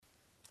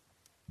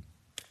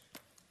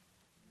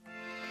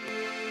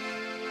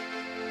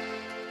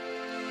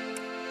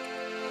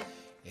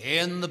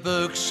In the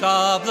books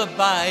of the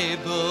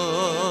Bible,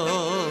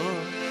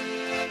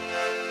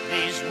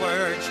 these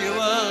words you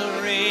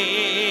will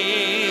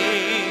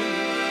read.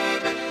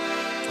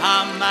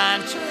 A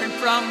man turned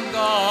from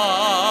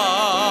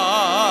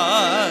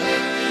God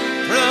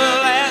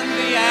through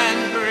envy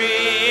and greed.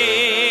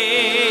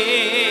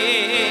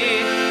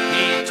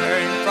 He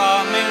turned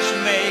from his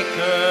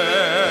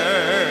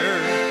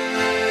Maker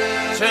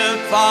to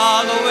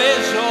follow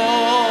his own.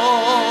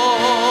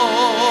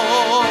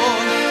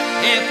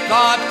 If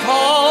God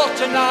called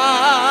tonight,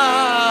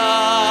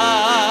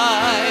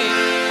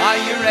 are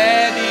you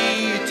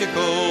ready to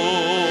go?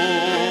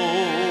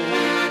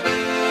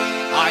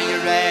 Are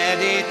you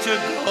ready to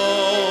go?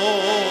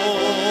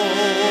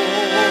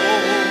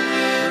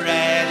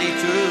 Ready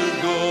to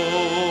go.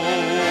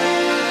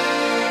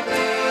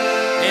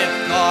 If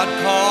God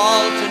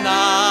called tonight,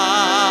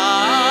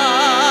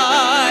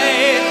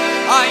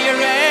 are you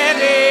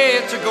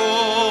ready to go?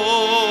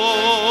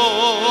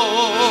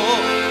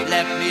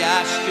 Let me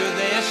ask you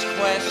this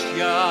question.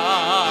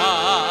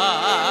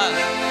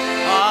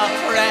 Oh,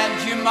 friend,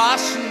 you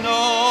must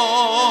know,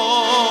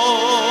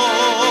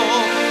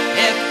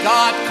 if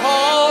God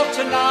called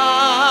tonight,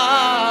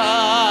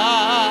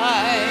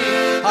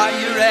 are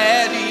you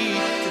ready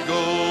to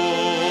go?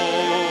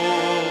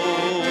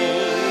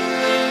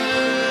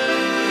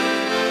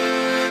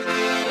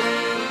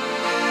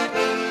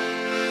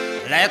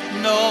 Let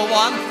no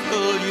one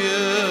fool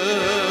you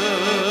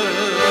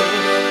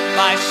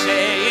by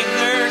saying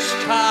there's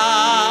time.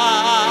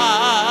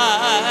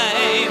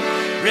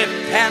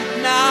 Repent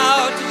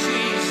now to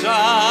Jesus,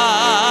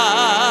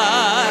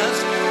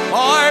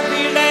 or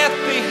be left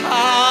behind.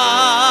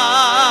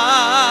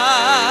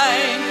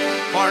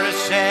 For it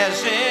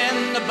says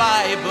in the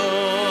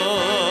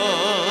Bible,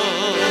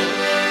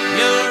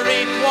 you'll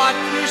reap what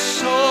you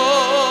sow.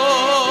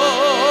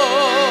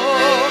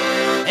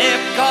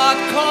 If God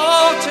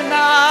called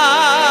tonight,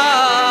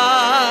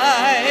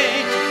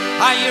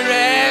 are you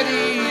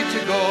ready to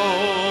go?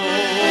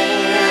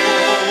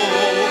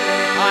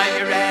 Are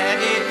you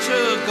ready to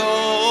go?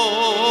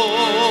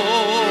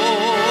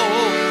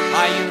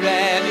 Are you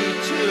ready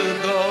to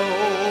go?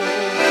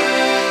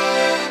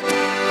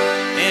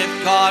 If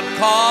God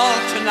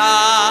called tonight,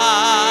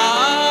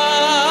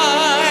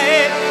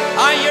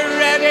 are you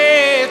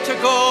ready to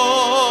go?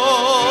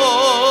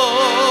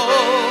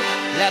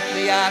 Let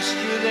me ask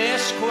you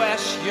this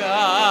question.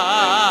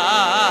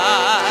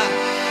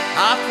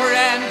 A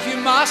friend, you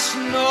must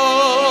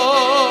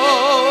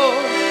know,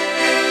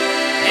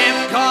 if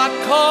God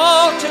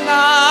called tonight,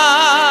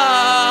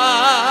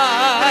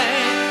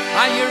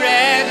 are you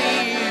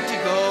ready to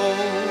go?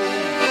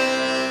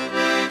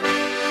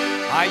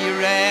 Are you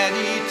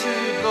ready to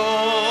go?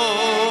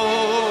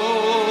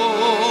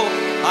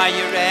 Are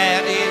you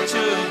ready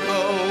to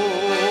go?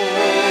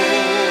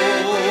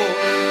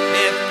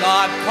 If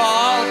God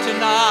called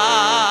tonight,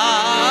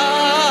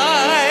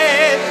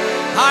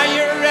 are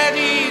you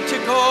ready to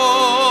go?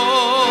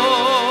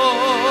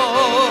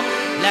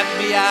 Let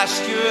me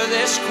ask you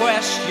this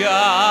question.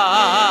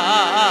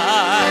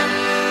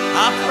 A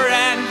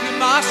friend, you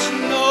must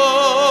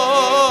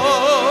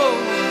know,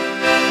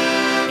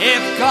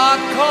 if God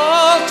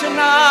called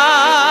tonight,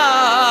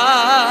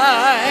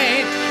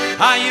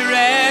 are you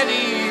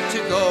ready to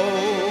go?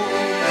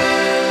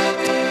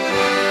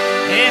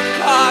 If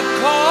God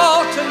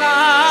called tonight,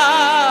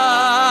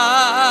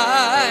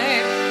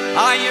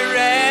 are you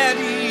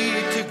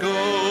ready to go?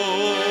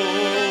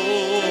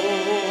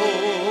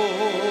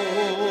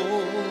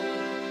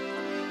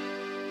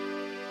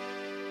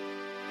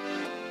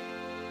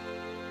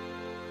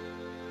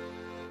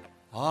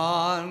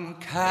 On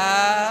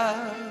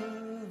Calvary's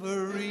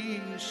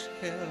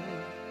hill,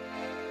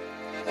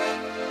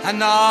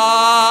 an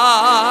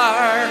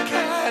ark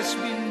has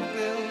been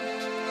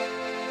built,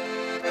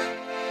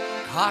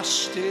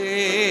 costing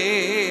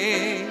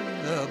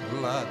the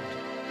blood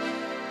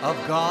of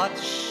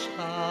God's Son.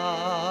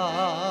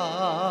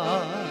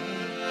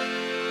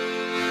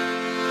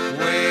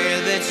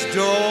 With its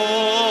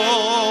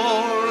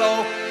door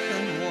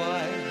open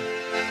wide,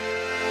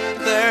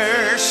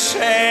 there's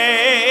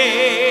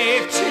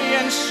safety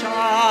inside.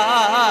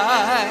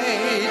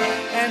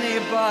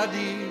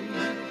 Anybody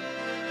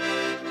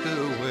who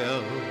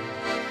will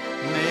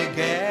may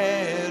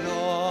get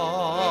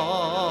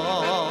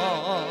on.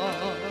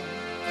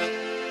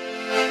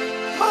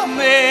 Come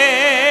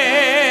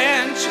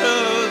into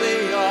the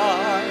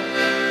ark.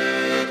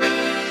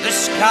 The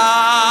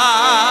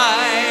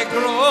sky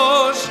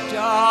grows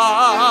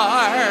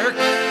dark.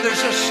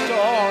 There's a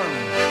storm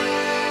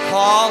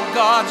called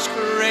God's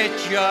great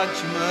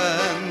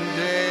judgment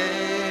day.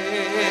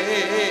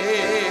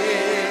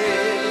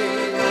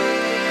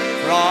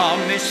 From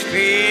his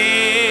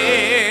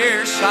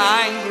fierce,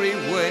 angry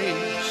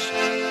waves,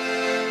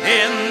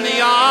 in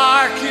the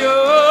ark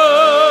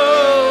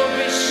you'll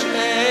be saved.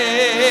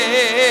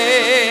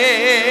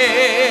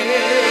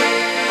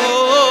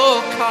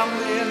 Oh, come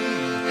in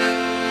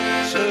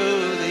to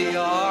the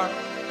ark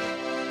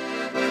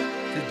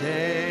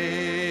today.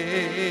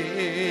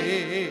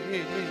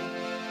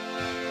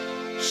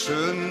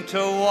 soon to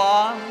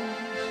one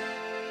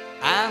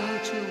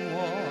and to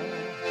all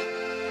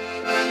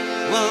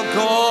will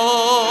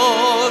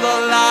go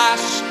the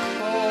last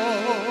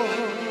call.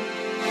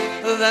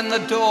 Then the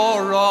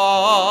door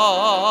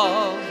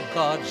of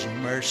God's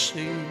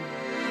mercy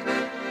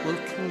will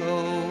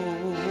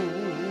close.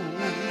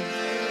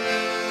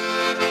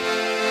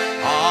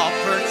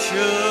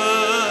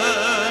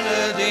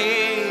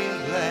 Opportunity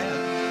then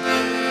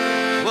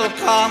will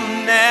come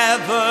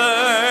never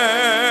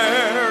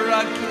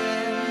again.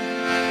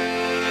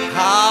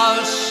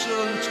 How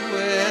soon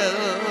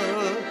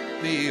 'twill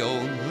be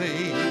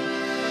only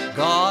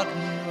God knows.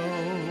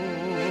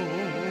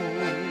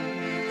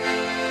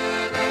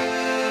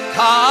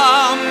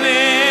 Come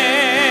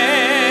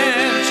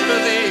into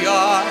the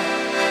ark.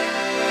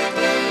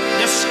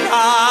 The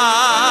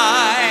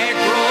sky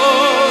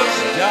grows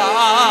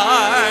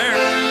dark.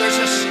 There's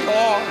a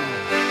storm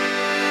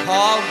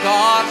called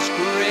God's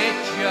great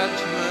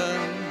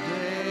judgment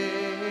day.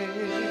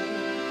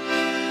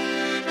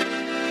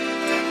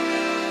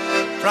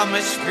 From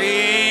his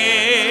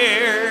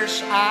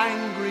fierce,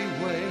 angry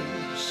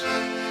waves,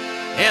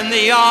 in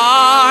the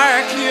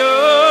ark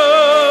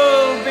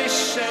you'll be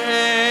saved.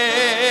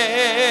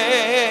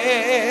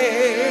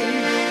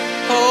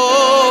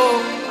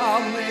 Oh,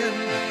 come in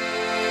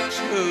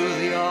to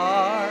the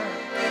ark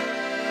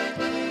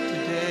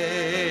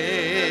today.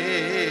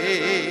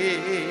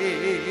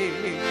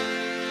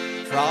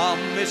 From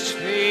its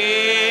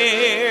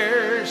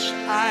fierce,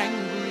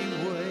 angry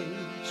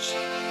waves,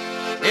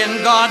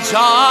 in God's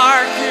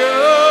ark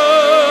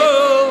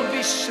you'll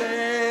be saved.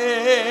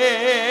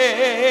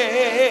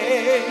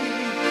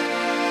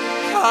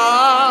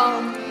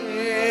 Come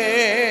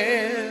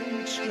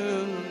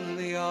into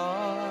the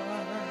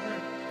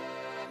ark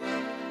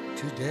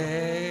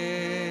today.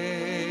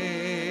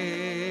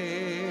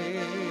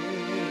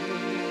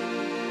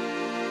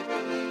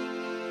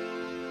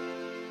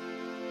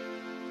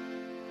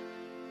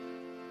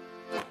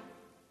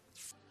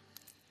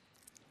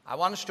 I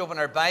want us to open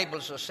our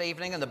Bibles this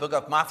evening in the book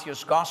of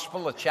Matthew's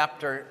Gospel, the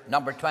chapter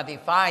number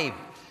 25. I'd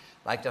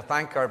like to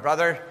thank our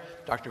brother,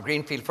 Dr.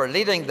 Greenfield, for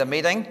leading the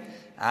meeting.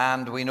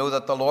 And we know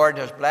that the Lord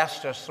has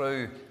blessed us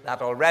through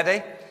that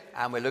already.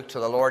 And we look to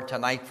the Lord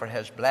tonight for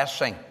his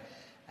blessing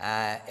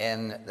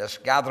in this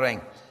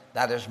gathering.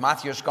 That is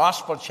Matthew's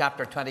Gospel,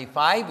 chapter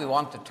 25. We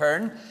want to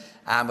turn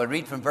and we'll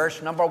read from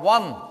verse number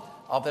 1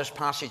 of this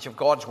passage of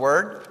God's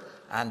Word.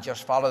 And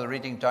just follow the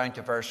reading down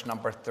to verse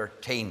number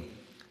 13.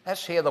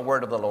 Let's hear the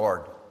word of the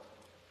Lord.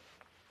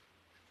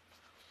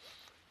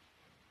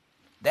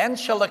 Then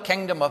shall the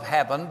kingdom of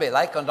heaven be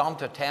likened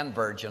unto 10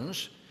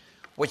 virgins,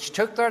 which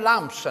took their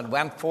lamps and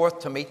went forth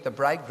to meet the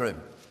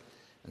bridegroom.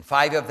 And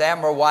 5 of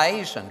them were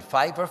wise, and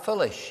 5 were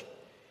foolish.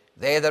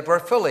 They that were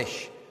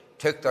foolish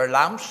took their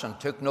lamps, and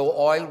took no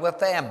oil with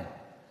them.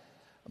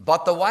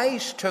 But the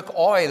wise took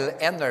oil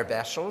in their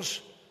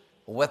vessels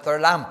with their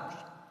lamps.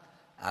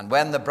 And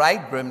when the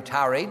bridegroom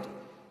tarried,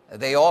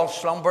 they all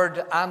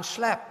slumbered and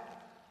slept.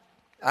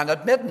 And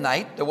at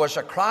midnight there was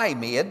a cry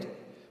made,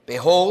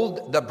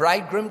 Behold, the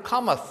bridegroom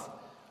cometh,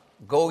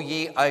 go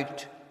ye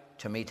out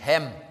to meet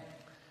him.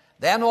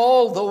 Then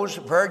all those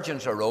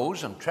virgins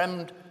arose and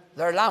trimmed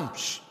their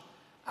lamps.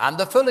 And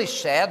the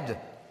foolish said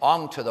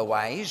unto the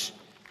wise,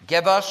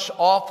 Give us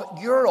of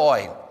your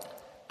oil,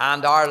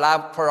 and our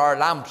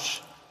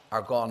lamps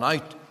are gone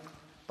out.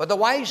 But the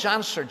wise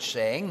answered,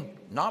 saying,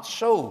 Not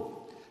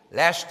so,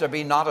 lest there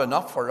be not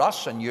enough for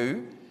us and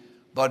you,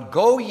 but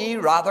go ye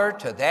rather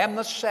to them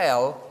that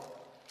sell,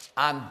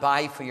 and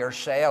buy for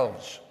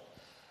yourselves.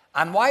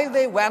 And while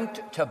they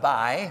went to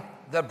buy,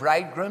 the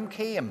bridegroom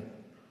came,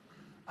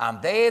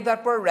 and they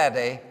that were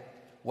ready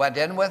went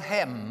in with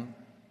him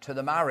to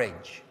the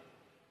marriage,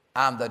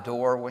 and the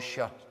door was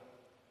shut.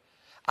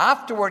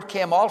 Afterward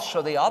came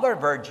also the other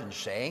virgins,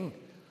 saying,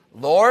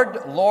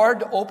 Lord,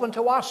 Lord, open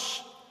to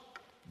us.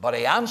 But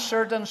he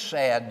answered and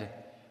said,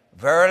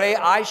 Verily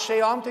I say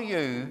unto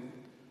you,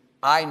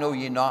 I know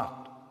ye not.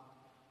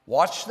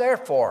 Watch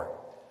therefore,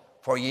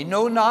 for ye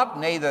know not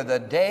neither the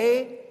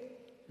day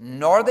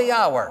nor the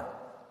hour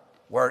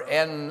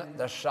wherein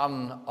the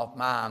Son of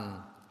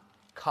Man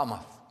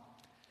cometh.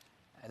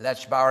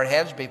 Let's bow our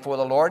heads before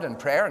the Lord in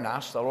prayer and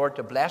ask the Lord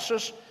to bless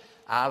us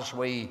as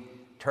we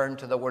turn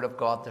to the Word of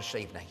God this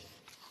evening.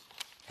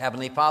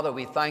 Heavenly Father,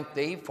 we thank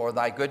Thee for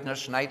Thy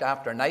goodness night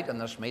after night in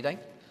this meeting.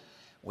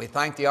 We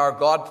thank Thee, our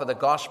God, for the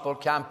gospel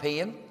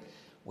campaign.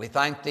 We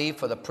thank Thee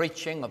for the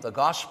preaching of the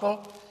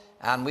gospel.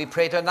 And we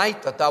pray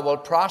tonight that Thou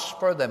wilt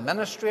prosper the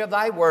ministry of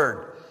Thy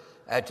word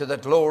to the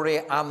glory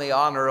and the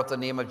honor of the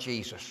name of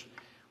Jesus.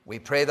 We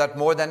pray that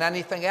more than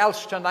anything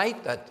else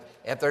tonight, that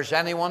if there's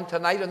anyone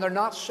tonight and they're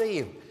not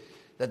saved,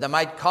 that they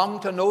might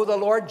come to know the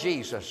Lord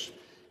Jesus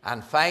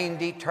and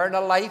find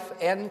eternal life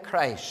in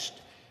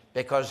Christ,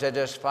 because it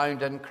is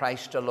found in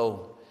Christ alone.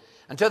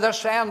 And to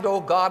this end,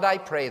 O God, I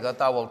pray that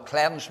Thou wilt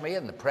cleanse me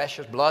in the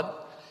precious blood,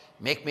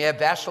 make me a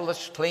vessel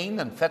that's clean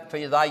and fit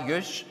for Thy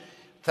use.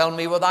 Fill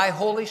me with Thy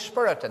Holy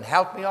Spirit and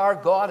help me, our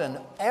God, in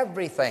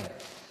everything,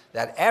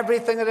 that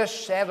everything that is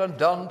said and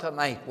done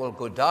tonight will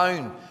go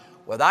down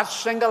with that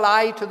single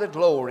eye to the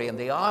glory and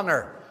the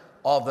honor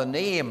of the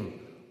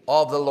name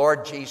of the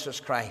Lord Jesus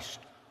Christ.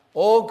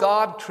 Oh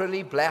God,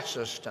 truly bless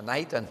us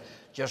tonight and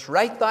just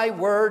write thy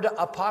word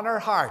upon our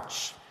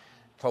hearts.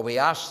 For we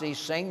ask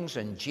these things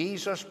in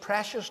Jesus'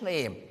 precious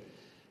name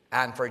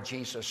and for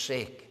Jesus'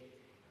 sake.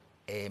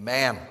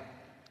 Amen.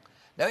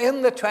 Now,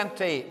 in the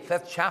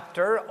 25th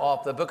chapter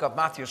of the book of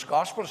Matthew's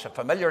Gospel, it's a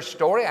familiar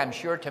story, I'm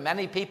sure, to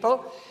many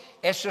people.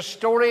 It's the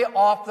story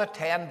of the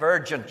 10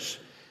 virgins.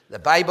 The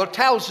Bible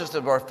tells us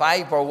that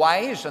 5 were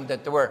wise and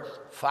that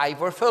 5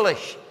 were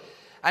foolish.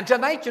 And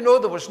tonight, there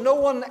was no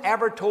one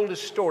ever told a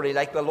story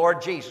like the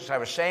Lord Jesus. I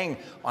was saying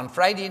on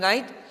Friday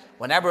night,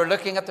 whenever we're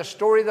looking at the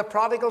story of the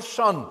prodigal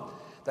son,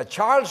 that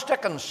Charles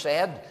Dickens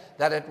said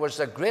that it was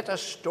the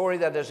greatest story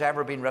that has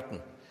ever been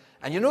written.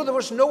 And there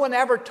was no one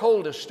ever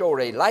told a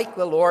story like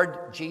the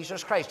Lord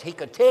Jesus Christ. He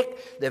could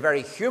take the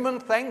very human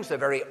things, the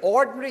very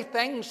ordinary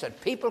things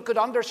that people could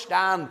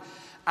understand,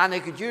 and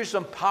he could use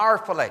them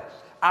powerfully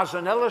as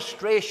an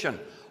illustration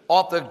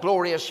of the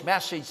glorious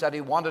message that he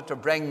wanted to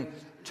bring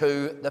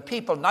to the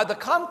people. Now, the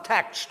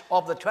context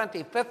of the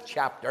 25th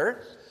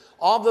chapter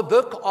of the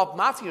book of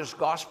Matthew's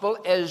Gospel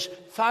is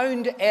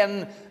found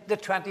in the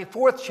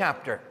 24th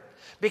chapter.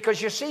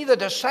 Because you see, the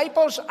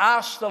disciples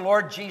asked the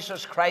Lord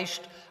Jesus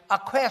Christ a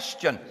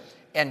question.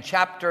 In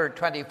chapter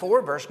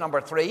 24, verse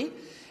number 3,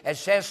 it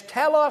says,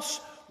 "Tell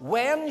us,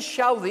 when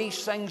shall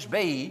these things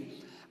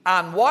be,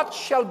 and what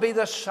shall be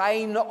the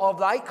sign of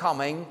thy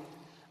coming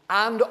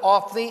and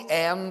of the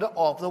end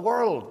of the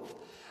world?"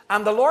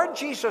 And the Lord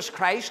Jesus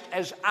Christ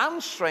is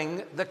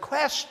answering the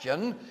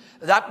question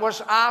that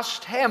was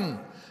asked him.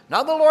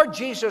 Now, the Lord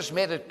Jesus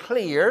made it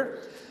clear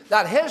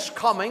that his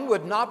coming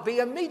would not be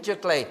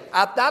immediately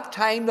at that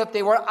time that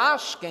they were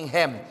asking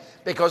him,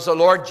 because the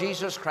Lord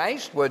Jesus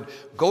Christ would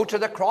go to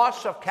the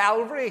cross of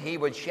Calvary, he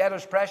would shed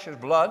his precious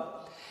blood,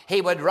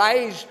 he would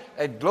rise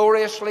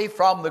gloriously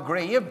from the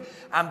grave,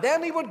 and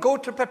then he would go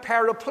to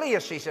prepare a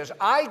place. He says,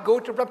 "I go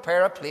to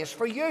prepare a place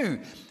for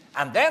you."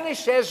 And then he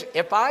says,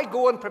 "If I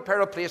go and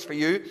prepare a place for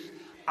you,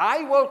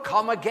 I will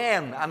come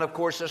again." And of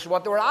course, this is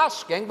what they were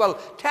asking. "Well,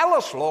 tell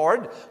us,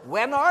 Lord,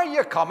 when are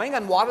you coming,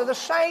 and what are the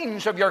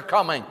signs of your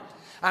coming?"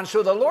 And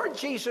so the Lord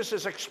Jesus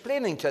is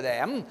explaining to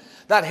them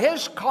that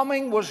his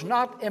coming was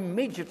not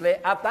immediately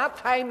at that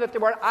time that they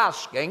were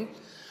asking.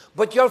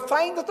 But you'll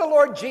find that the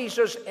Lord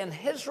Jesus, in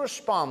his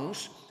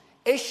response,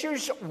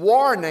 issues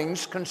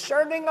warnings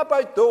concerning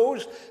about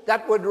those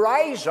that would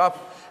rise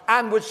up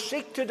and would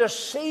seek to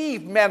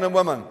deceive men and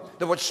women.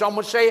 Some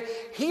would say,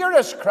 "Here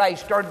is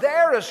Christ," or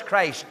 "There is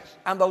Christ."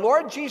 And the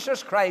Lord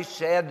Jesus Christ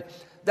said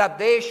that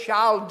they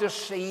shall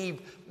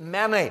deceive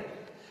many.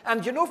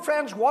 And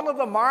friends, one of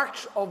the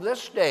marks of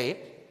this day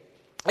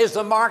is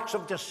the marks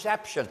of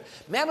deception.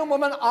 Men and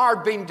women are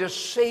being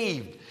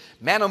deceived.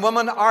 Men and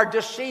women are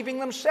deceiving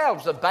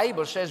themselves. The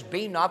Bible says,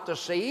 "Be not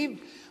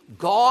deceived.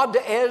 God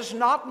is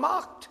not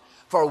mocked.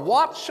 For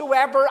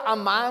whatsoever a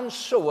man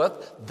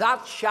soweth,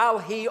 that shall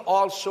he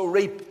also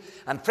reap."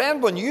 And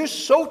friend, when you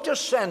sow to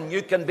sin,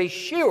 you can be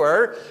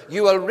sure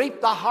you will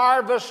reap the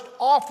harvest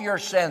of your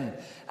sin.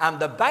 And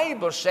the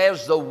Bible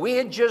says the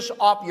wages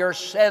of your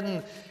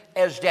sin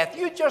is death.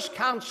 You just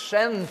can't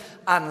sin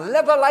and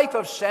live a life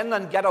of sin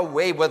and get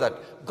away with it.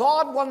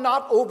 God will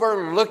not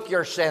overlook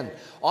your sin.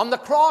 On the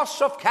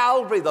cross of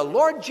Calvary, the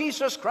Lord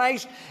Jesus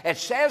Christ, it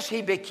says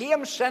he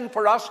became sin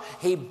for us.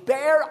 He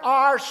bare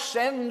our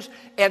sins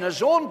in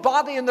his own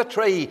body in the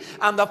tree.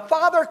 And the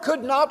Father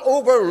could not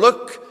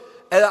overlook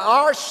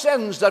our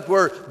sins that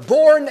were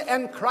born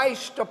in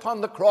Christ upon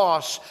the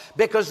cross,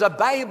 because the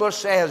Bible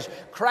says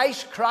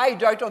Christ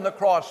cried out on the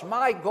cross,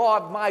 my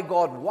God,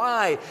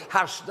 why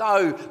hast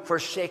thou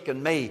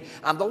forsaken me?"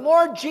 And the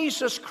Lord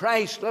Jesus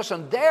Christ,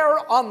 listen, there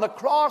on the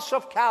cross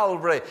of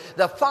Calvary,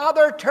 the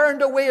Father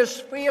turned away his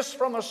face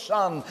from his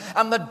Son,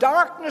 and the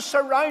darkness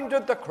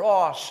surrounded the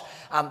cross.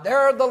 And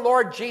there the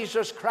Lord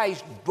Jesus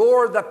Christ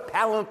bore the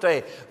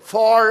penalty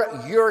for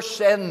your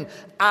sin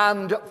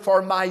and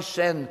for my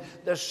sin,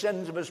 the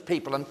sins of his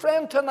people. And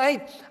friend,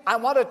 tonight, I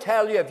want to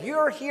tell you, if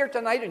you're here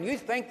tonight and you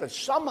think that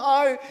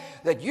somehow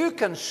that you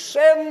can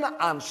sin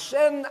and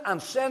sin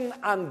and sin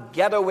and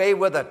get away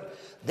with it,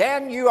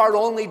 then you are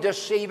only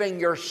deceiving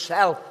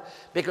yourself.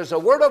 Because the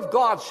Word of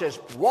God says,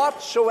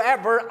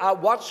 whatsoever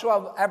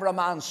a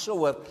man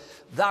soweth,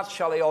 that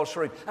shall he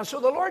also reap. And so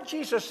the Lord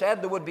Jesus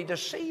said there would be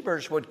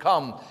deceivers would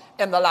come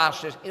in the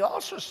last days. He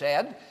also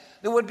said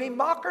there would be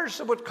mockers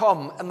that would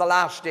come in the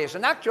last days.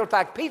 In actual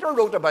fact, Peter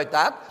wrote about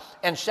that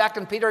in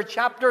 2 Peter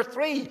chapter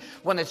 3,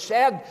 when it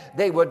said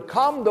they would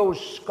come, those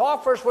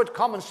scoffers would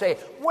come and say,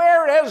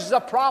 "Where is the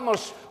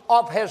promise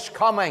of his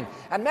coming?"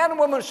 And men and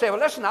women would say, "Well,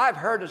 listen, I've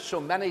heard it so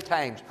many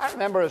times." I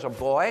remember as a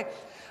boy,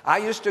 I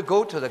used to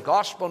go to the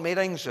gospel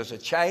meetings as a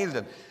child,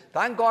 and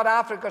thank God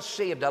after I got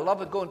saved, I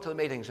loved going to the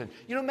meetings. And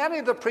many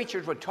of the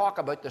preachers would talk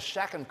about the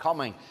second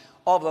coming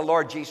of the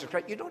Lord Jesus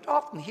Christ. You don't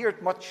often hear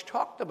it much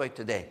talked about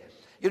today.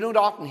 You don't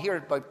often hear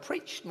it about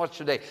preached much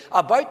today,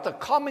 about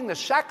the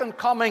second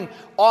coming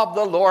of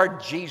the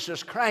Lord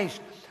Jesus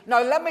Christ.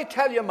 Now, let me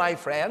tell you, my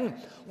friend,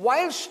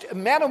 whilst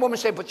men and women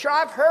say, but sure,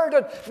 I've heard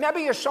it.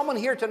 Maybe you're someone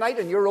here tonight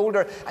and you're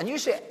older, and you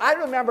say, I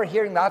remember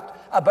hearing that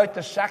about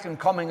the second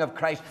coming of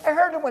Christ. I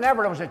heard it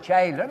whenever I was a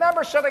child. I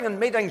remember sitting in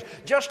meetings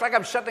just like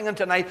I'm sitting in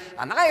tonight,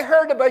 and I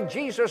heard about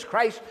Jesus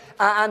Christ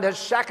and his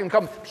second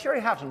coming. Sure,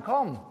 he hasn't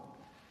come.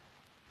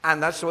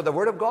 And that's what the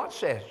Word of God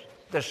says.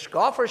 The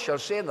scoffer shall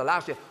say in the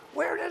last day,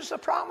 where is the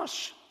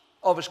promise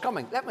of his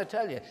coming? Let me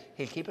tell you,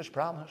 he'll keep his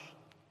promise.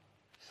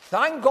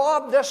 Thank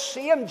God this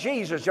same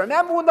Jesus. You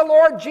remember when the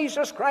Lord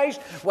Jesus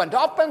Christ went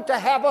up into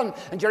heaven,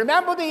 and you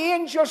remember the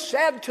angel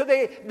said to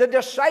the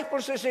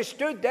disciples as they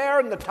stood there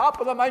on the top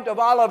of the Mount of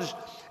Olives,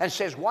 and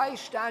says, why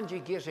stand ye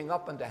gazing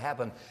up into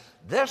heaven?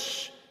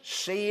 This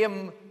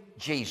same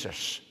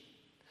Jesus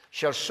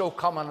shall so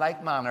come in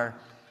like manner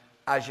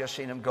as you've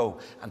seen him go.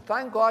 And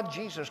thank God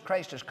Jesus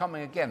Christ is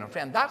coming again. And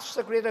friend, that's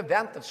the great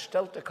event that's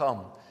still to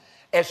come.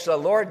 It's the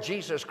Lord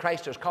Jesus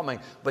Christ is coming.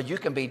 But you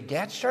can be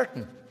dead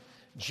certain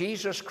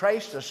Jesus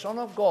Christ, the Son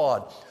of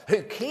God,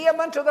 who came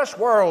into this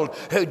world,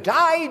 who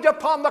died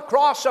upon the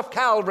cross of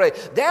Calvary,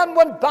 then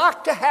went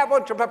back to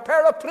heaven to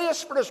prepare a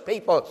place for his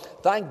people.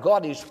 Thank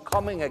God he's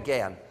coming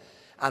again.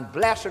 And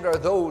blessed are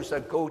those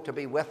that go to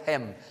be with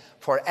him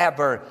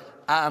forever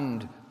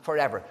and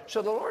forever.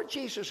 So the Lord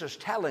Jesus is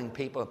telling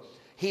people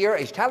here,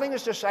 he's telling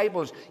his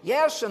disciples,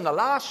 yes, in the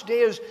last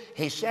days,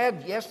 he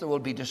said, yes, there will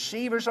be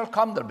deceivers will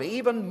come. There will be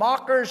even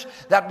mockers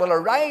that will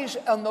arise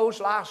in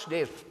those last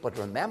days. But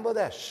remember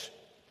this,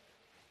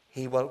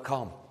 he will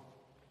come.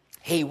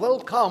 He will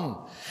come.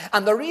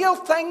 And the real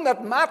thing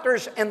that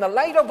matters in the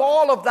light of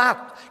all of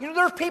that, there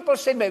are people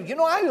saying to me,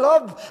 I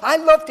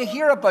love to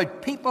hear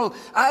about people.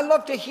 I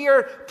love to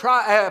hear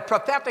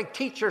prophetic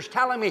teachers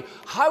telling me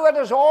how it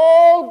is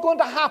all going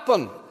to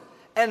happen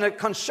and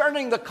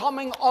concerning the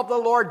coming of the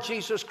Lord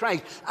Jesus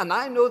Christ. And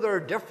I know there are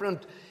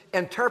different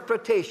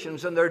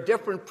interpretations, and there are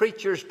different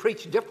preachers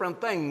preach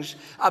different things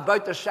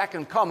about the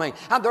second coming.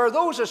 And there are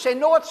those that say,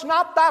 no, it's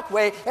not that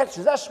way, it's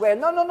this way.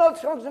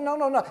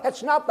 No,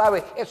 it's not that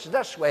way, it's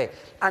this way.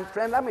 And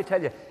friend, let me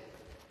tell you,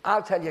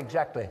 I'll tell you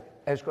exactly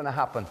it's going to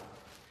happen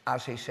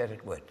as he said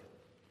it would.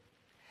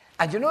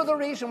 And you know the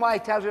reason why he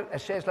tells it?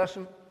 It says,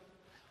 listen,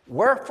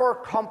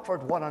 wherefore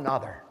comfort one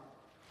another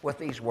with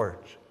these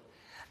words.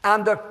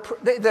 And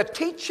the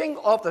teaching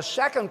of the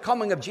second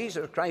coming of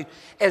Jesus Christ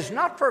is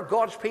not for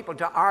God's people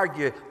to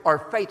argue or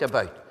fight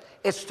about.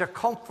 It's to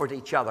comfort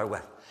each other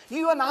with.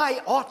 You and I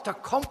ought to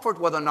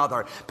comfort one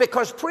another,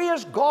 because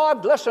praise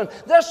God, listen,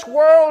 this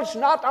world's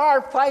not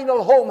our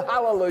final home,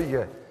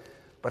 hallelujah.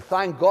 But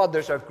thank God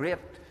there's a great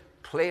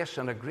place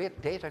and a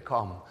great day to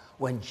come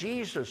when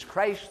Jesus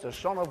Christ, the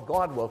Son of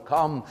God, will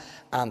come.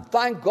 And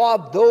thank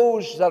God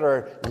those that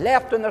are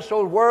left in this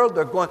old world,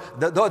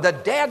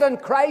 the dead in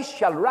Christ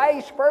shall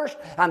rise first,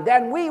 and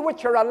then we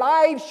which are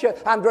alive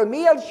and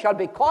remain shall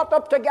be caught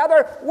up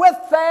together with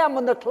them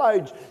in the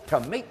clouds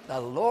to meet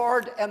the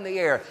Lord in the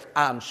air.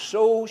 And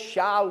so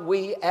shall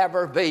we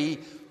ever be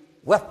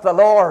with the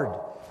Lord.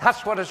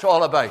 That's what it's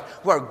all about.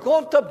 We're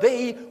going to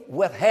be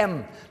with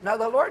him. Now,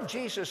 the Lord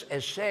Jesus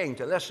is saying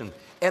to listen,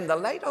 in the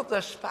light of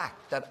this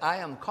fact that I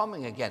am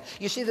coming again.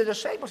 You see, the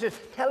disciples said,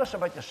 tell us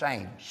about the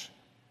signs.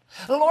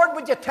 Lord,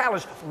 would you tell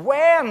us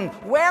when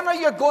are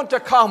you going to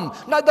come?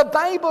 Now, the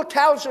Bible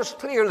tells us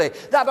clearly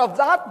that of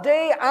that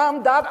day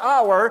and that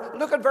hour,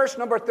 look at verse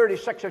number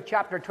 36 of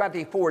chapter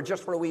 24,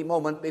 just for a wee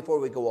moment before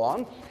we go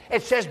on.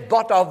 It says,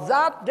 but of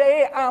that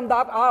day and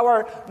that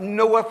hour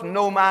knoweth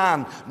no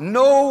man,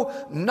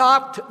 no,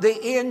 not the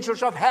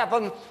angels of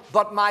heaven,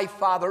 but my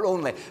Father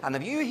only. And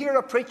if you hear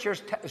a preacher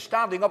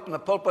standing up in the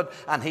pulpit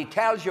and he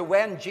tells you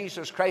when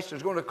Jesus Christ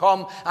is going to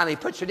come and he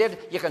puts it in,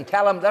 you can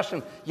tell him,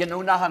 listen, you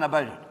know nothing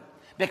about it.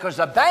 Because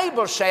the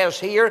Bible says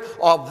here,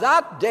 of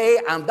that day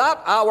and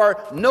that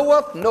hour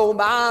knoweth no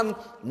man,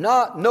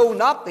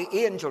 not the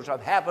angels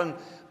of heaven,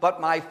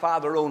 but my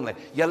Father only.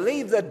 You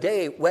leave the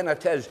day when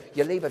it is,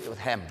 you leave it with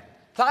him.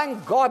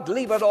 Thank God,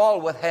 leave it all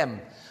with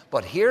him.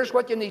 But here's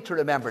what you need to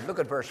remember. Look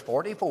at verse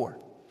 44.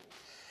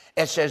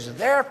 It says,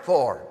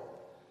 therefore,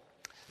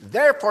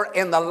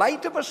 in the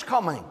light of his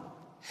coming,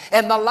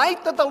 in the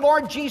light that the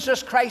Lord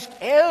Jesus Christ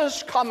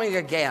is coming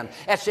again,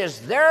 it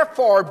says,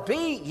 therefore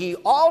be ye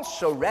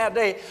also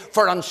ready,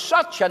 for in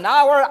such an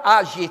hour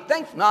as ye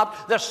think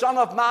not, the Son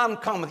of Man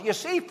cometh. You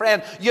see,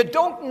 friend, you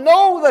don't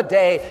know the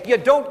day, you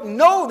don't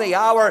know the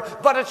hour,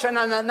 but it's in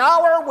an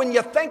hour when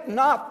you think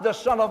not, the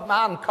Son of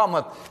Man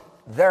cometh.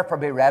 Therefore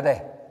be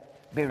ready.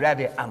 Be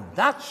ready. And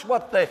that's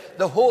what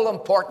the whole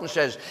importance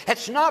is.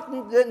 It's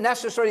not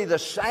necessarily the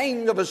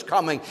sign of his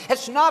coming.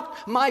 It's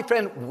not, my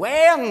friend,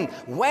 when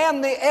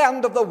the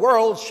end of the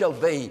world shall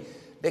be.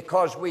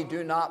 Because we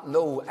do not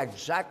know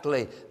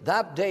exactly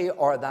that day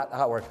or that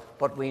hour.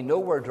 But we know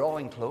we're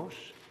drawing close.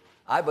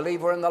 I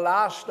believe we're in the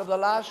last of the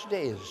last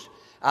days.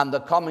 And the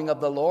coming of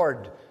the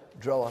Lord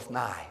draweth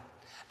nigh.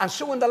 And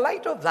so in the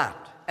light of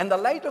that, in the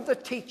light of the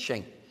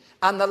teaching,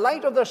 and the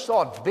light of the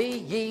thought, be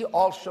ye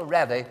also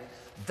ready,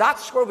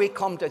 That's where we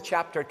come to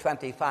chapter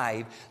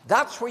 25.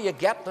 That's where you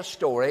get the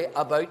story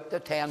about the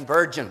 10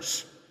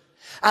 virgins.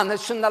 And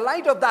it's in the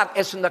light of that,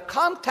 it's in the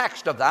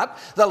context of that,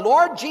 the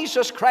Lord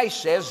Jesus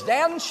Christ says,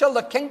 then shall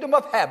the kingdom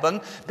of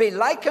heaven be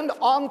likened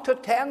unto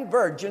 10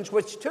 virgins,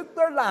 which took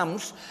their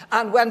lamps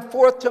and went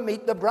forth to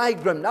meet the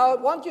bridegroom. Now,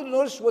 I want you to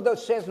notice what it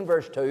says in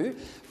verse 2.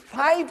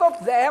 5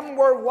 of them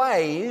were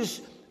wise,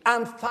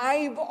 and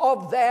 5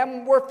 of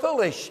them were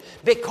foolish.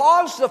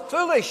 Because the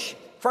foolish,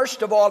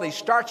 first of all, he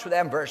starts with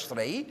them, verse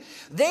 3,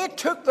 they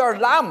took their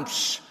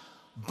lamps,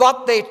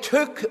 but they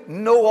took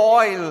no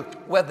oil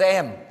with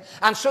them.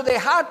 And so they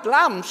had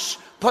lamps,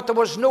 but there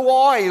was no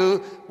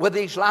oil with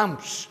these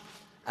lamps.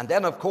 And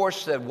then, of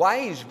course, the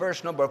wise,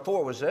 verse number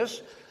 4 was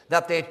this,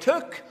 that they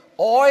took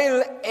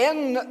oil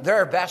in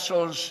their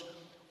vessels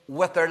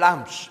with their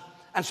lamps.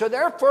 And so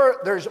therefore,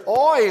 there's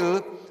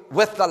oil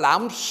with the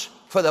lamps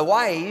for the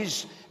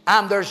wise,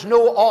 and there's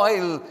no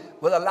oil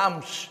with the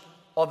lamps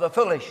of the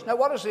foolish. Now,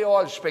 what does the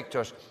oil speak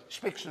to us? It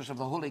speaks to us of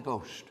the Holy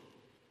Ghost.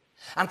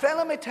 And friend,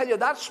 let me tell you,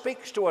 that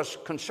speaks to us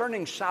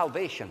concerning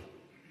salvation.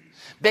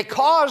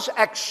 Because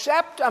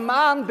except a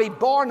man be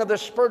born of the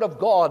Spirit of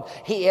God,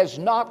 he is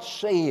not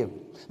saved.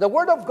 The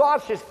Word of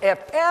God says,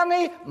 if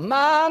any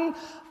man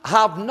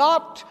have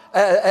not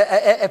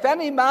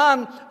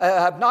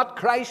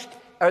Christ,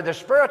 or the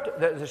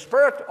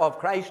Spirit of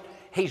Christ,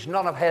 he's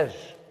none of his.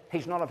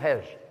 He's none of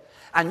his.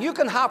 And you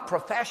can have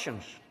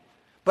professions,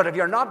 but if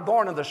you're not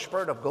born of the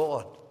Spirit of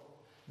God,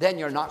 then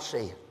you're not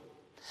saved.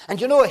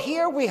 And you know,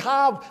 here we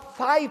have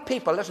 5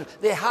 people. Listen,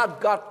 they had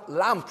got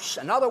lamps.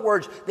 In other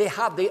words, they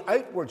had the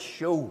outward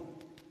show.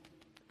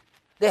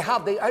 They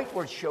had the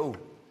outward show,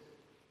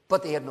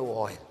 but they had no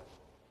oil.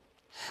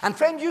 And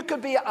friend, you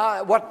could be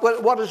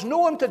what is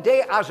known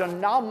today as a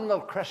nominal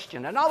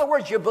Christian. In other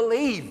words, you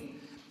believe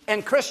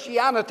in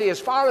Christianity as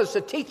far as the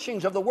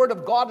teachings of the Word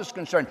of God is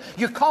concerned.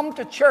 You come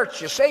to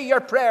church, you say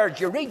your prayers,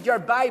 you read your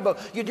Bible,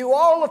 you do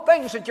all the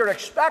things that you're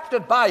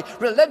expected by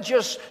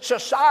religious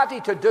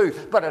society to do.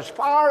 But as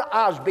far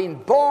as being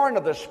born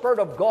of the Spirit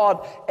of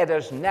God, it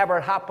has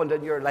never happened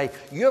in your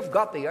life. You've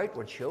got the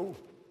outward show,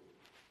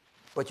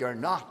 but you're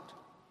not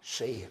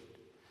saved.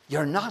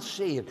 You're not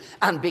saved.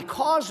 And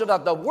because of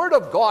that, the Word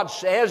of God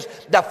says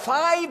the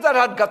 5 that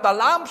had got the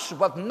lamps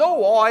with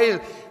no oil,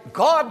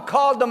 God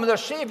called them, the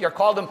Savior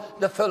called them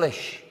the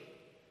foolish.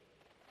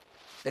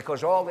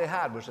 Because all they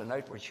had was an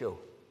outward show.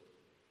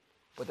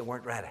 But they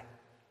weren't ready.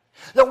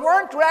 They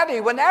weren't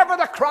ready whenever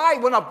the cry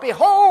went up,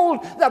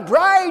 behold, the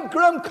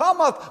bridegroom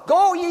cometh,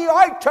 go ye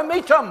out to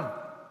meet him.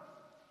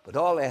 But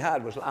all they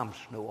had was lamps,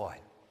 no oil.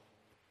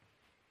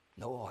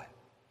 No oil.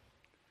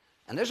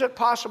 And is it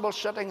possible,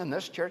 sitting in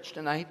this church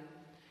tonight,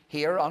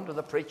 here under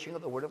the preaching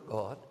of the Word of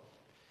God,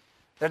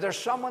 that there's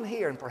someone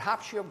here, and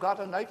perhaps you've got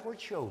an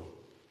outward show.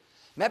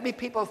 Maybe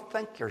people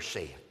think you're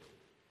saved.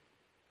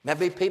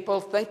 Maybe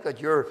people think that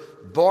you're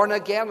born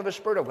again of the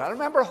Spirit of God. I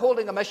remember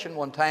holding a mission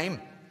one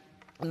time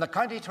in the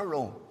county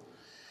Tyrone.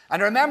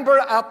 And I remember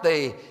at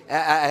the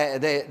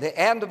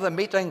end of the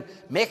meeting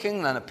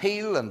making an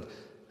appeal, and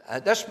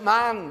this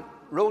man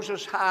rose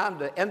his hand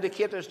to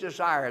indicate his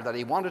desire that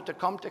he wanted to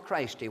come to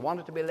Christ. He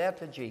wanted to be led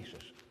to Jesus.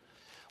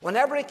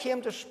 Whenever he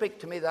came to speak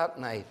to me that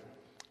night,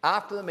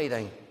 after the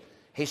meeting,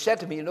 he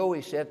said to me,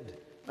 he said,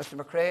 Mr.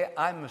 McRae,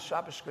 I'm a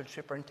Sabbath school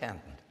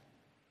superintendent.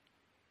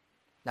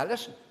 Now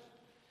listen,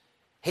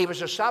 he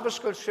was a Sabbath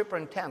school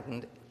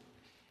superintendent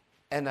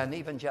in an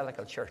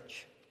evangelical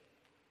church.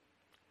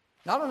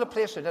 Not in a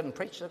place that didn't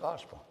preach the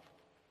gospel,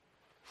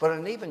 but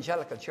in an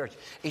evangelical church.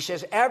 He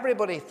says,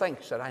 everybody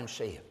thinks that I'm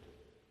saved.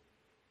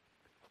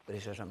 But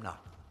he says, I'm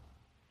not.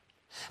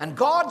 And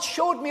God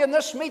showed me in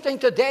this meeting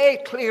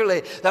today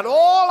clearly that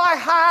all I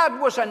had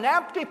was an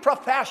empty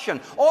profession.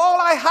 All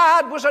I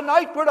had was an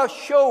outward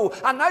show,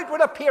 an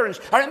outward appearance.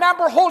 I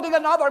remember holding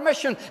another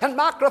mission in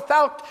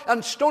Macrofelt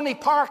and Stony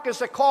Park, as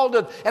they called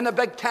it, in a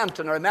big tent.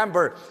 And I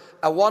remember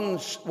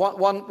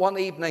one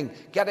evening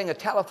getting a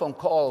telephone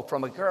call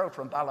from a girl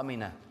from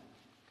Ballymena.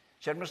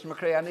 She said, Mr.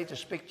 McRae, I need to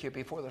speak to you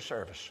before the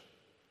service.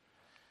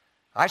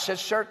 I said,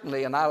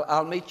 certainly, and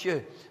I'll meet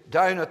you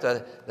down at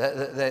the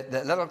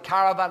little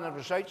caravan that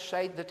was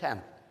outside the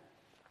tent.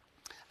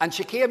 And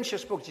she came, she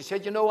spoke, she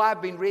said,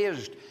 I've been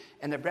raised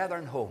in a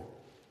Brethren home.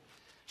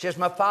 She says,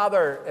 my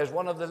father is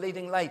one of the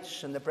leading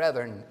lights in the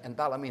Brethren in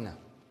Ballymena.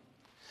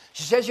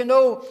 She says,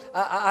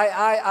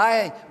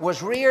 I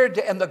was reared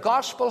in the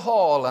gospel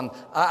hall, and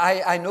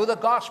I know the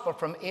gospel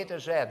from A to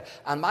Z,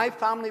 and my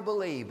family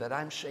believe that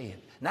I'm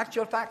saved. In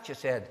actual fact, she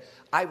said,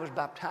 I was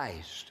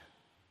baptized.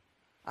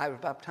 I was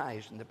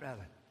baptized in the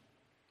Brethren.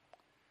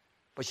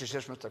 But she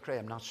says, Mr. Cray,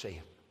 I'm not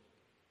saved.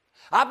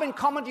 I've been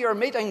coming to your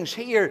meetings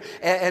here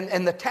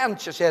in the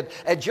tent, she said,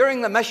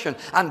 during the mission.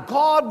 And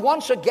God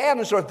once again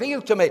has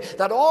revealed to me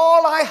that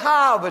all I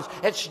have is,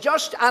 it's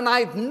just, and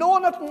I've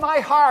known it in my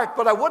heart,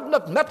 but I wouldn't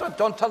admit it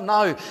until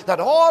now,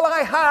 that all I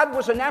had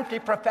was an empty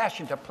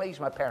profession to please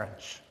my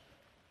parents.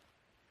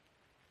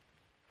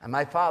 And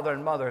my father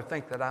and mother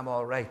think that I'm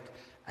all right.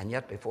 And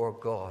yet before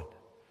God,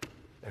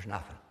 there's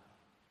nothing.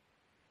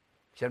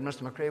 said,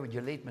 Mr. McRae, would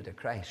you lead me to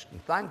Christ?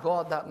 And thank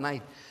God that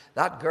night,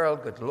 that girl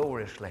got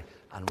gloriously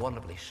and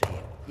wonderfully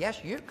saved.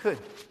 Yes, you could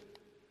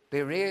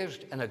be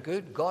raised in a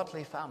good,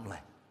 godly family.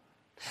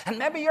 And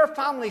maybe your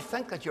family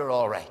think that you're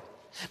all right.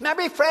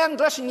 Maybe, friend,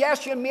 listen,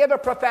 yes, you made a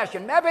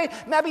profession.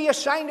 Maybe you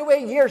signed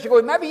away years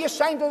ago. Maybe you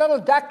signed a little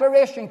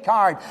declaration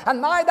card. And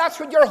now that's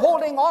what you're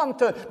holding on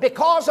to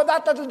because of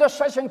that little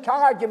decision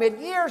card you made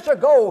years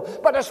ago.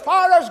 But as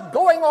far as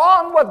going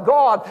on with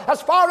God,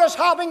 as far as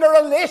having a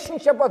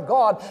relationship with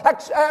God,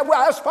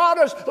 as far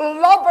as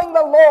loving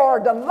the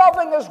Lord and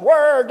loving His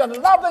Word and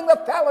loving the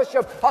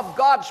fellowship of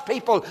God's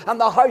people and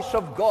the house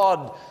of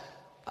God,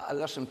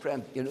 listen,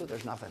 friend, you know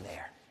there's nothing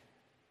there.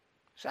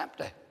 It's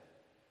empty.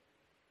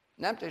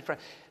 An empty friend.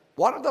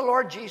 What did the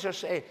Lord Jesus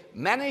say?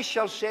 Many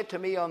shall say to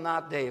me on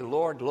that day,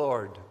 Lord,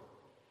 Lord,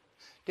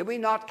 did we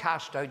not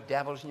cast out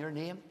devils in your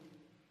name?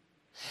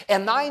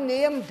 In thy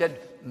name did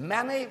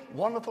many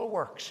wonderful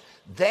works.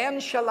 Then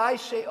shall I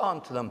say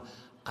unto them,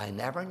 I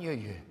never knew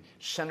you.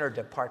 Sinner,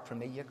 depart from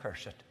me, you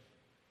cursed.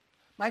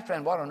 My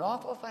friend, what an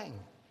awful thing.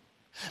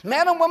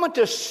 Men and women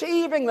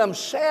deceiving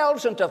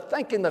themselves into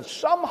thinking that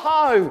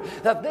somehow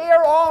that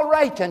they're all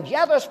right, and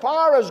yet as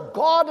far as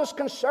God is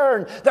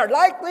concerned, they're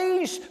like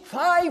these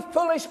 5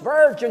 foolish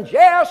virgins.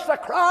 Yes, the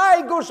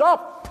cry goes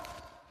up,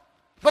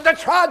 but the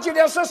tragedy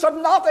is this of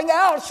nothing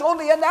else,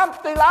 only an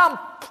empty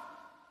lamp.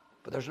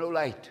 But there's no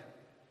light,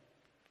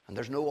 and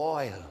there's no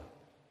oil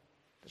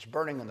that's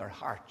burning in their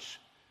hearts.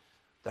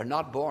 They're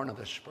not born of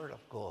the Spirit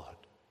of God.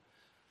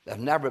 They've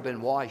never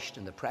been washed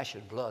in the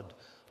precious blood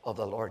of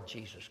the Lord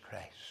Jesus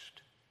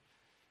Christ.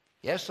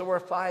 Yes, there were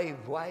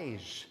 5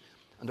 wise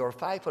and there were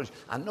 5 foolish.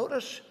 And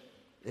notice,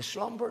 they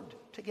slumbered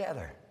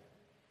together.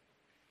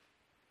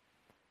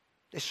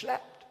 They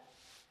slept.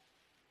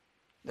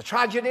 The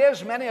tragedy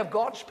is many of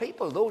God's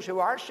people, those who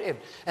are saved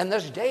in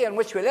this day in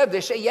which we live,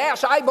 they say,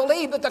 yes, I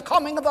believe that the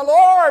coming of the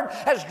Lord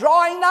is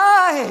drawing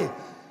nigh.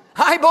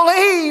 I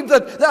believe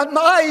that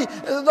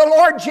the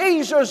Lord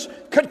Jesus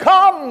could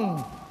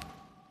come.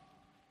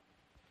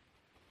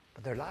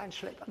 But they're lying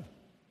sleeping,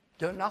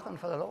 doing nothing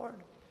for the Lord.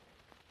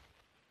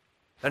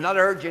 They're not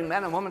urging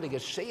men and women to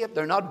get saved.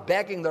 They're not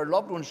begging their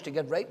loved ones to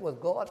get right with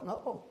God.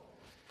 No.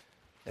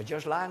 They're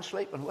just lying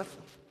sleeping with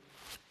them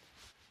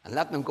and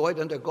letting them go out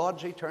into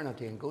God's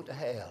eternity and go to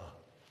hell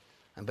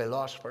and be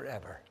lost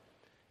forever.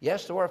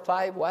 Yes, there were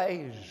 5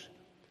 wise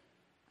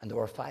and there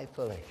were 5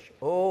 foolish.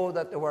 Oh,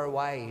 that they were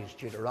wise.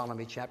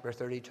 Deuteronomy chapter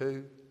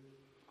 32,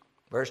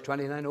 verse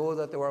 29. Oh,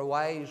 that they were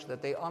wise,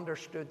 that they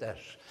understood this,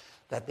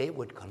 that they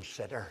would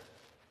consider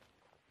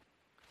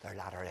their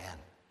latter end.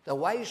 The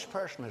wise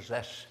person is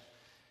this,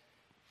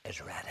 is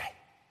ready.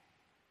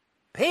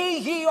 Be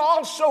ye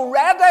also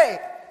ready,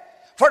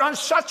 for in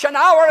such an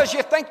hour as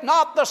you think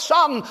not, the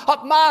Son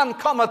of Man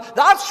cometh.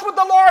 That's what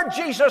the Lord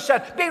Jesus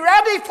said. Be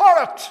ready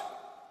for it.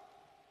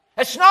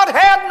 It's not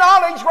head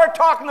knowledge we're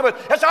talking about.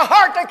 It's a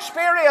heart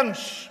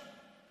experience.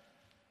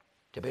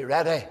 To be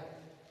ready,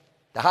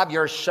 to have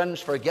your sins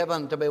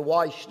forgiven, to be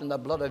washed in the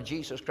blood of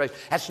Jesus Christ.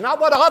 It's not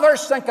what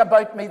others think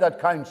about me that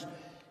counts.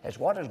 It's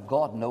what does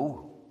God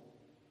know?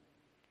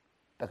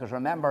 Because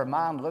remember,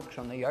 man looks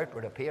on the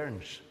outward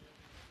appearance.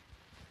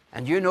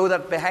 And you know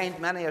that behind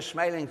many a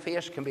smiling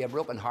face can be a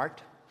broken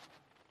heart.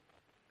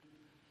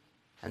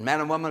 And men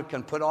and women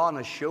can put on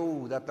a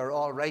show that they're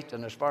all right,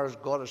 and as far as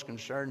God is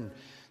concerned,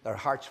 their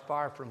heart's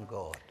far from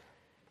God.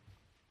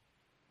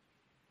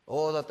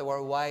 Oh, that they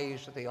were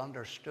wise, that they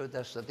understood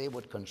this, that they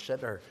would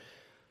consider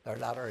their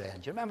latter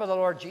end. Do you remember the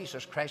Lord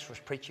Jesus Christ was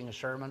preaching a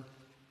sermon?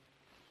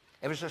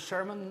 It was a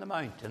Sermon on the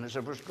Mount, and as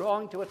it was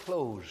drawing to a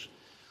close,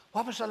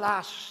 what was the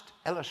last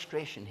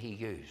illustration he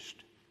used?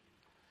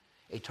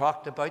 He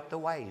talked about the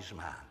wise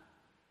man.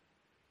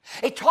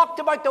 He talked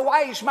about the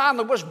wise man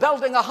that was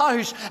building a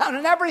house, and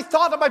whenever he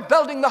thought about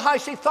building the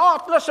house, he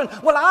thought, listen,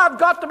 well, I've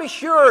got to be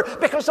sure,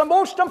 because the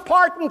most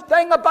important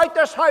thing about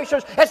this house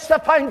is it's the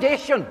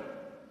foundation.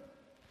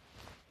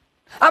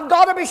 I've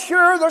got to be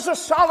sure there's a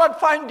solid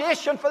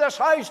foundation for this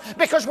house,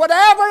 because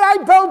whatever I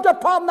build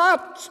upon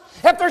that,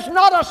 if there's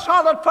not a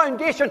solid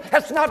foundation,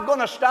 it's not going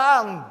to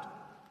stand.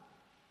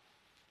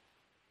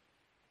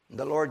 And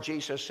the Lord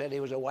Jesus said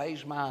he was a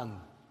wise man,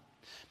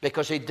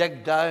 because he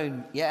dug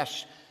down,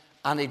 yes,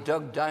 and he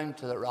dug down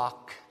to the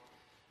rock,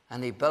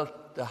 and he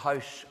built the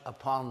house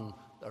upon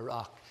the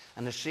rock.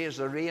 And it says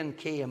the rain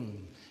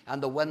came,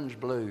 and the winds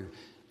blew,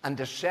 and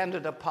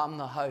descended upon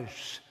the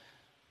house.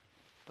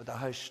 But the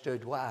house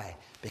stood. Why?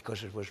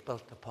 Because it was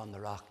built upon the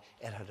rock.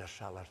 It had a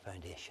solid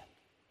foundation.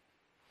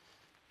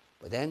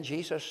 But then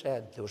Jesus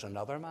said there was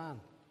another man.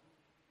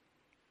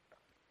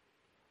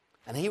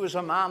 And he was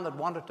a man that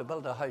wanted to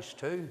build a house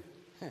too.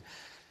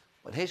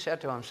 But he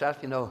said to himself,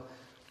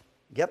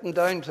 getting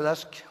down to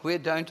this, way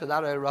down to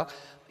that rock,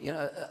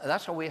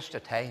 that's a waste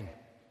of time.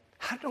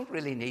 I don't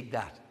really need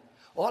that.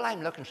 All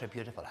I'm looking is a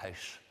beautiful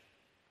house.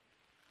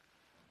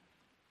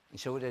 And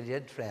so what he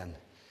did, friend,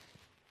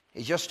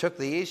 he just took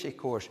the easy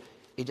course.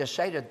 He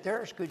decided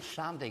there's good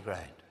sandy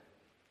ground.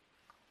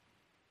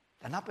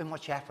 There'll not be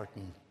much effort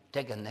in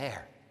digging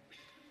there.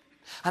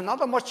 And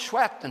not a much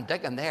sweat and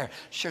digging there.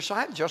 Sure, so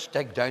I'll just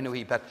dig down a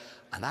wee bit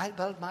and I'll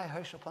build my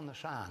house upon the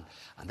sand.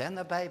 And then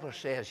the Bible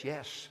says,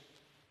 yes,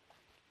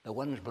 the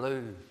winds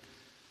blew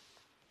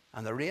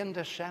and the rain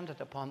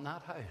descended upon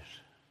that house.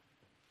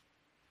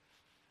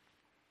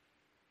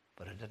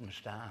 But it didn't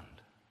stand.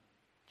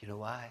 Do you know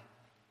why?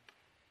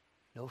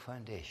 No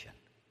foundation.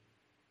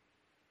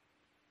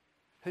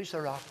 Who's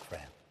the rock,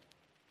 friend?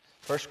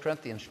 1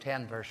 Corinthians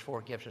 10 verse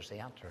 4 gives us the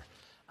answer.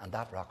 And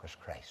that rock is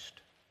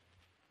Christ.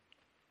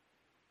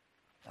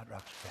 That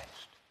rock's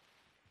Christ.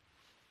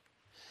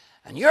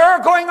 And you're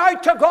going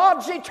out to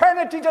God's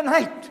eternity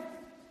tonight.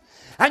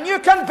 And you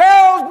can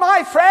build,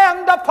 my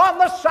friend, upon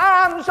the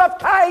sands of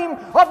time,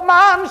 of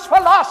man's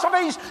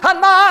philosophies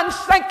and man's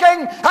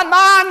thinking and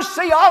man's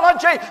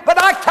theology.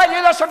 But I tell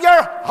you this, if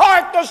your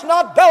heart is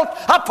not built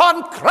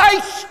upon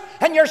Christ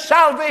and your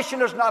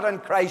salvation is not in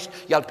Christ,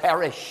 you'll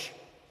perish.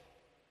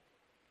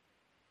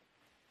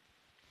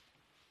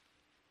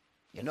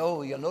 You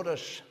know, you'll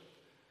notice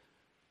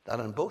that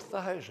in both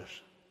the houses,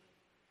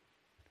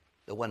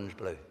 the winds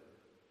blew.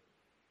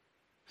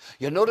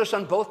 You notice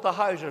in both the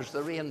houses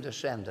the rain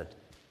descended.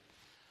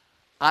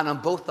 And in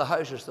both the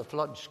houses the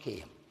floods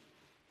came.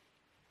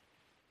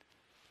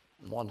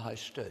 And one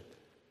house stood.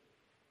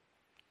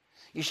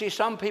 You see,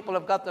 some people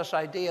have got this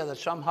idea that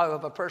somehow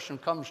if a person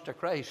comes to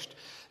Christ,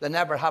 they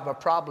never have a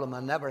problem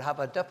and never have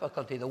a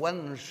difficulty. The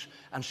winds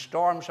and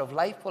storms of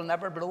life will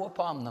never blow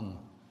upon them.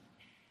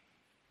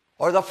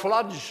 Or the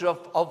floods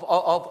of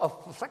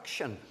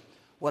affliction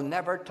will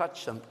never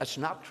touch them. It's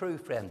not true,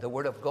 friend. The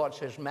Word of God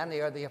says, many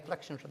are the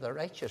afflictions of the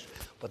righteous,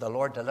 but the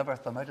Lord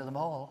delivereth them out of them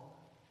all.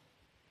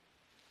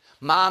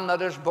 Man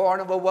that is born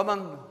of a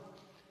woman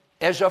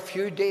is a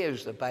few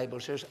days, the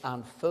Bible says,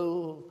 and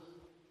full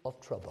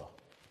of trouble.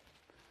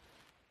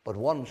 But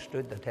one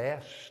stood the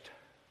test,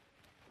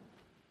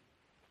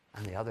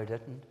 and the other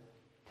didn't.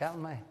 Tell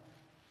me.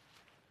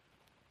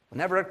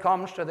 Whenever it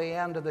comes to the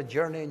end of the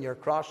journey and you're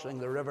crossing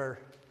the river,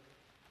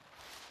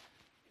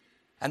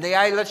 and the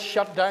eyelids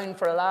shut down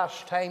for a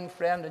last time,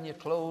 friend, and you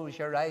close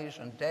your eyes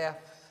in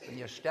death, and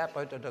you step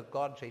out into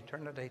God's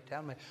eternity,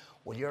 tell me,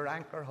 will your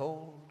anchor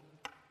hold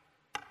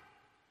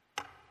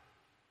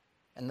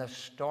in the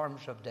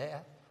storms of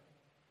death?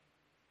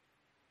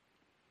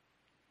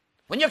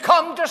 When you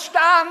come to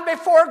stand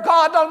before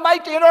God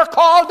Almighty and are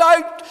called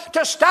out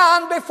to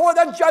stand before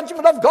the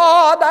judgment of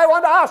God, I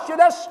want to ask you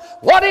this.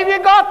 What have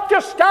you got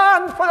to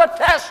stand for the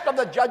test of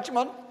the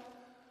judgment?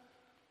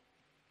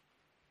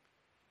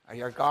 Are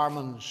your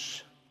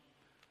garments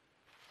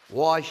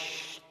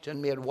washed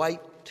and made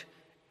white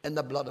in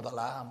the blood of a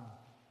lamb?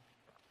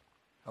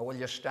 Or will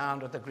you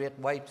stand at the great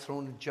white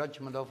throne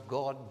judgment of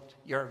God,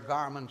 your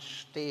garments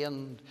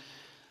stained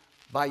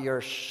by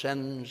your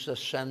sins, the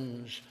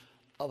sins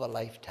of a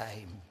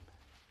lifetime?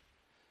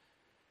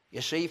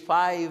 You see,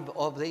 5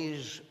 of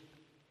these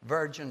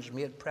virgins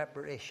made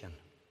preparation,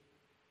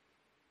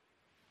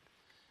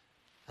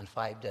 and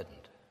 5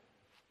 didn't.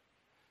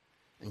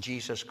 And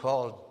Jesus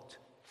called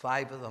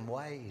 5 of them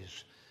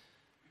wise,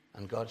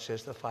 and God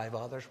says the 5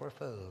 others were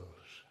fools.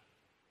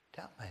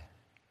 Tell me,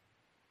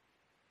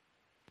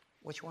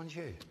 which one's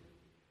you?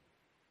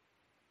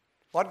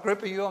 What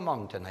group are you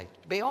among tonight?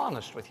 Be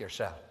honest with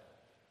yourself.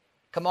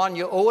 Come on,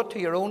 you owe it to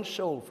your own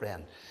soul,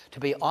 friend, to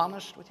be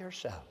honest with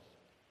yourself.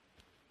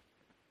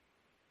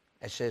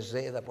 It says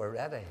they that were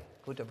ready.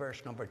 Go to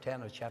verse number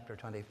 10 of chapter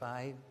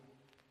 25.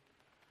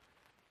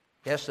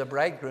 Yes, the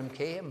bridegroom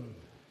came.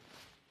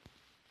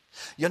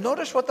 You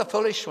notice what the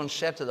foolish one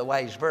said to the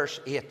wise. Verse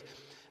 8,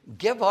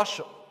 give us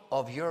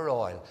of your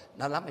oil.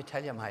 Now let me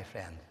tell you, my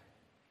friend,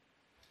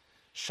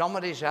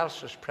 somebody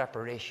else's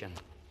preparation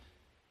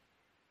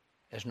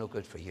is no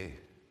good for you.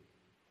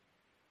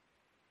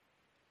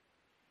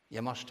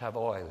 You must have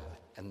oil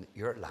in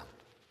your lamp.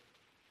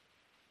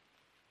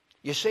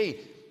 You see,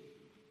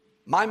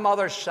 my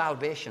mother's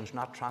salvation is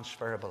not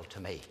transferable to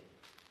me.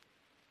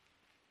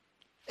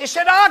 He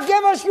said,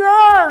 give us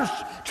yours.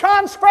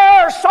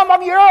 Transfer some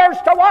of yours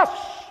to us.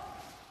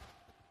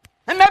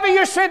 And maybe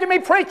you say to me,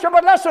 preacher,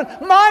 but listen,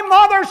 my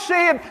mother's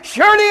saved.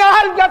 Surely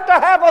I'll get to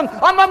heaven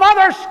on my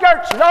mother's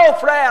skirts. No,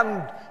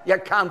 friend, you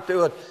can't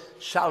do it.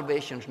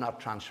 Salvation's not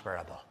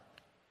transferable.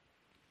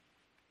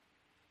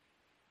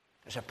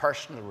 It's a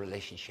personal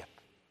relationship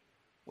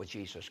with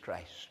Jesus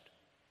Christ.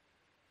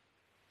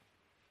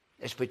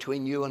 It's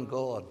between you and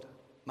God.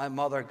 My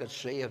mother got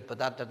saved, but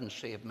that didn't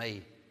save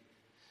me.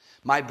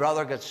 My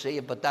brother got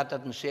saved, but that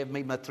didn't save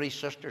me. My 3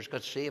 sisters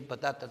got saved,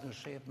 but that didn't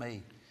save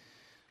me.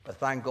 But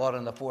thank God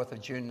on the 4th of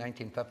June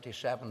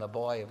 1957, a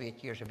boy of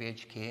 8 years of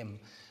age came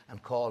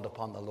and called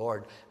upon the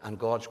Lord. And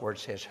God's word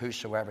says,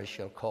 whosoever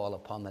shall call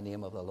upon the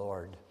name of the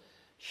Lord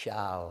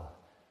shall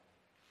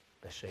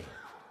be saved.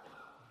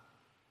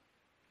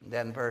 And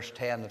then verse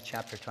 10 of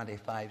chapter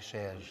 25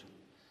 says,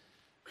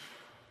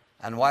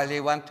 and while he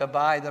went to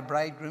buy, the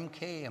bridegroom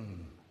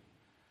came,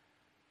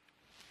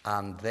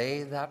 and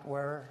they that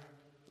were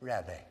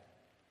ready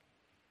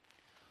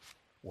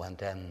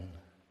went in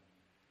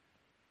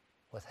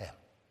with him.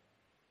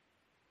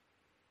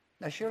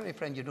 Now surely,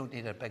 friend, you don't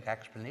need a big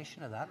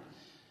explanation of that.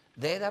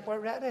 They that were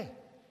ready.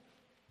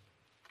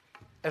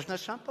 Isn't it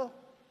simple?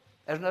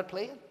 Isn't it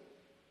plain?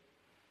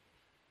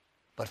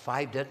 But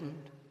 5 didn't.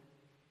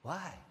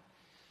 Why?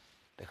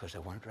 Because they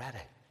weren't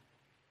ready.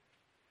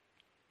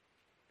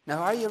 Now,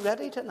 are you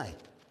ready tonight?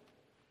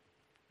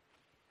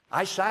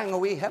 I sang a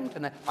wee hymn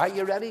tonight. Are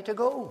you ready to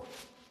go?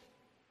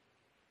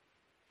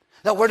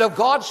 The Word of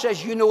God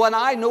says, you know and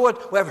I know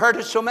it. We've heard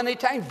it so many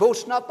times.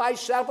 Boast not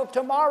thyself of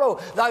tomorrow.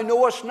 Thou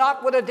knowest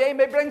not what a day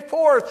may bring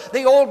forth.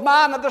 The old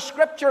man of the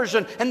Scriptures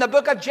in the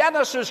book of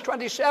Genesis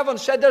 27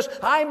 said this,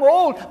 I'm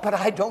old, but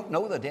I don't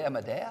know the day of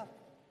my death.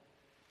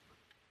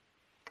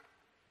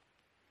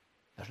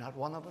 There's not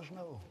one of us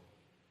know.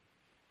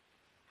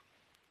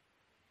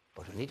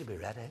 But we need to be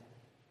ready.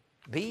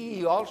 Be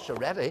ye also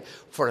ready,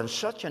 for in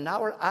such an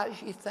hour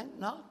as ye think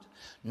not.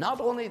 Not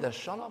only the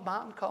Son of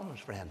Man comes,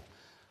 friend,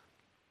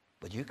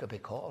 but you could be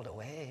called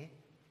away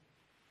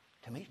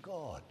to meet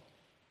God.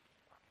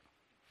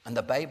 And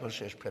the Bible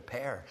says,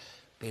 prepare,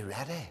 be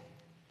ready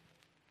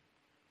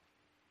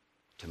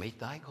to meet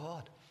thy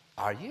God.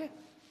 Are you?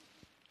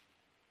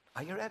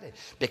 Are you ready?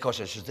 Because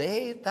it's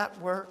they that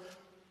were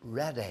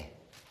ready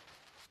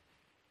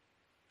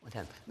with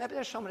him. Maybe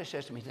there's somebody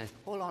says to me,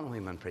 hold on a wee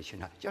minute, preacher,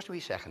 now, just a wee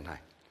second now.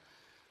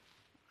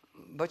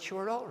 But you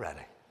were all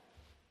ready.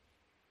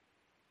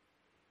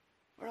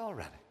 We're all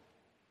ready.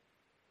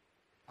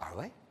 Are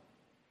we?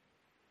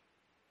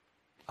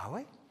 Are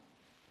we?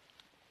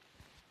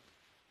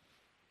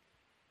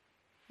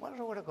 What does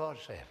the Word of God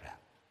say, friend?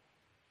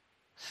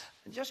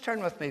 Just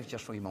turn with me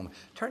just for a moment.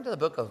 Turn to the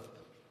book of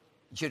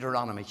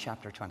Deuteronomy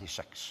chapter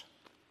 26.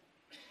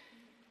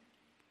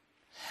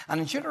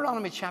 And in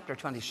Deuteronomy chapter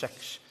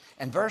 26,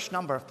 in verse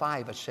number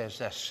 5, it says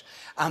this,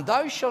 and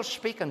thou shalt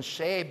speak and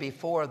say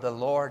before the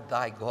Lord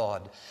thy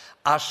God,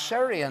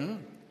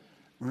 Assyrian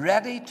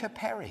ready to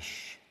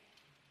perish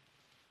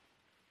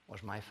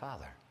was my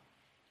father.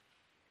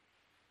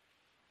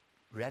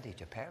 Ready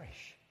to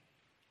perish.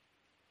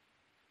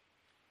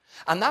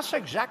 And that's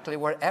exactly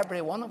where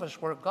every one of us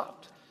were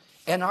got.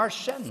 In our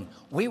sin,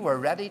 we were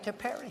ready to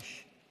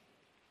perish.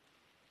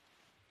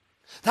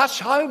 That's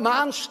how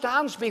man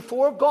stands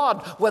before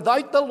God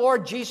without the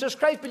Lord Jesus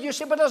Christ. But you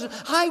say, but listen,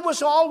 I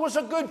was always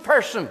a good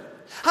person.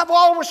 I've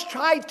always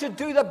tried to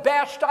do the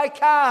best I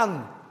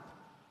can.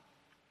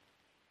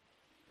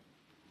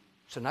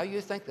 So now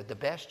you think that the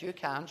best you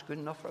can is good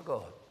enough for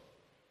God.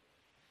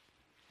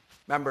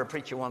 Remember a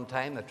preacher one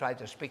time that tried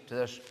to speak to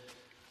this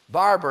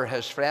barber,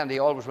 his friend. He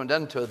always went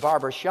into the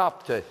barber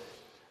shop to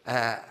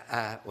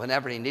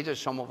whenever he needed.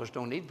 Some of us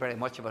don't need very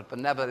much of it, but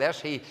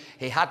nevertheless he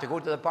had to go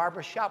to the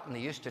barber shop, and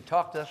he used to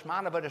talk to this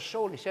man about his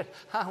soul. He said,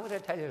 what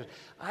did I tell you?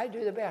 I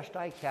do the best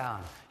I can.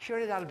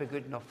 Surely that'll be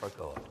good enough for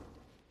God.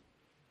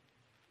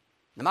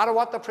 No matter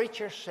what the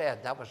preacher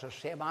said, that was the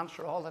same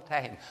answer all the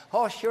time.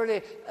 Oh,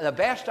 surely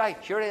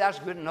that's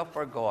good enough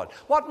for God.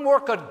 What more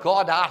could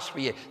God ask for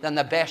you than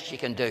the best you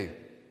can do?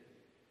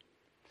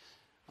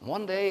 And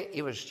one day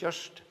he was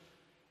just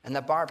in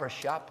the barber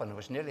shop, and it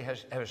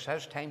was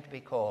his time to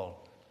be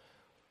called.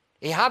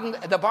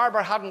 The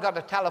barber hadn't got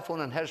a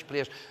telephone in his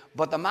place,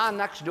 but the man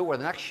next door,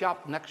 the next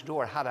shop next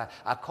door, had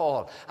a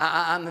call.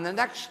 And the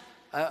next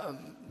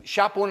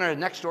shop owner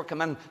next door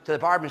came in to the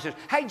barber and says,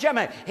 hey,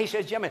 Jimmy. He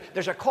says, Jimmy,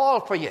 there's a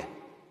call for you.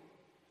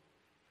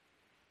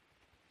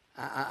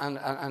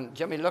 And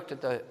Jimmy looked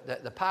at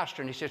the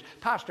pastor, and he says,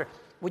 Pastor,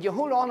 would you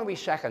hold on a wee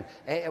second?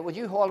 Would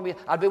you hold me?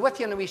 I'll be with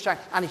you in a wee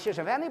second. And he says,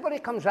 if anybody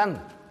comes in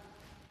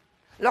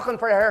looking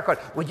for a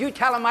haircut, would you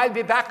tell him I'll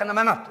be back in a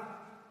minute?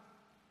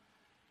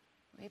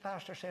 The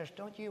pastor says,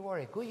 don't you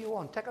worry. Go you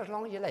on. Take as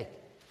long as you like.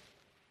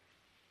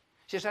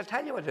 He says, I'll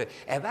tell you what to do.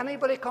 If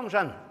anybody comes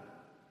in,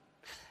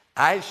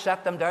 I'll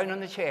set them down on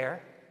the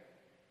chair,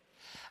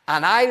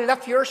 and I'll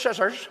lift your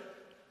scissors,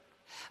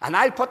 and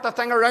I'll put the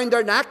thing around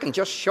their neck and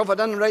just shove it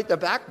in right the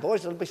back.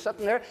 Boys will be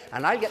sitting there,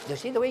 and you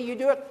see the way you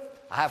do it?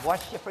 I have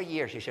watched you for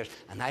years, he says,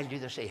 and I'll do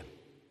the same.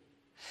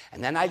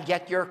 And then I'll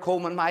get your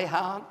comb in my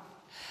hand,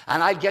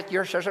 and I'll get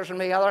your scissors in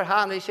my other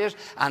hand, he says,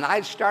 and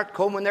I'll start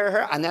combing their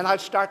hair, and then I'll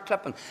start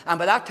clipping. And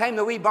by that time,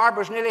 the wee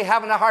barber's nearly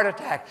having a heart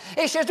attack.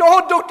 He says,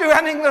 oh, don't do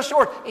anything of the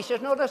sort. He says,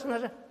 no,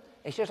 listen.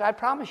 He says, I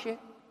promise you,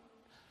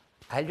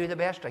 I'll do the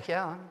best I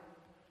can.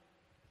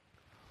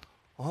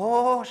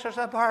 Oh, says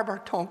the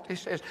barber, don't. He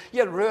says,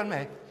 you'll ruin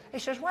me. He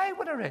says, why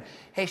would I ruin?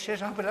 He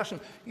says, oh, but listen,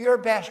 your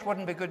best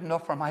wouldn't be good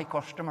enough for my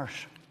customers.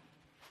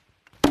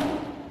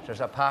 Says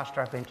the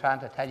pastor, I've been trying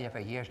to tell you for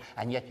years,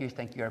 and yet you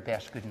think your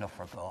best good enough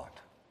for God.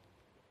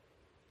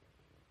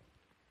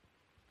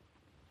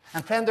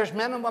 And friend, there's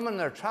men and women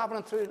that are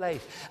traveling through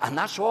life, and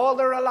that's all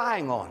they're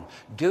relying on,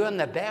 doing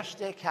the best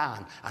they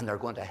can, and they're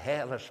going to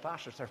hell as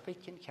fast as their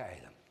feet can carry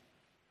them.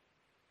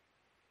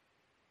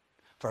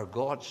 For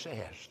God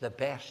says, the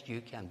best you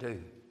can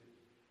do.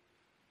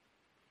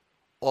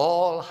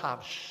 All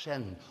have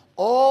sinned.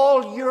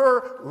 All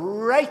your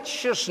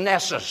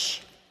righteousnesses.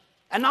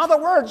 In other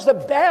words, the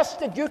best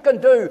that you can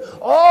do,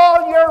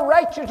 all your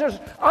righteousnesses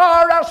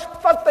are as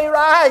filthy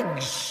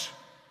rags.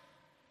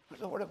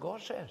 That's the Word of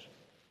God says.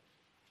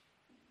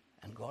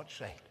 And God's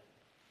sight.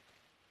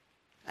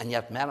 And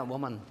yet men and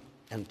women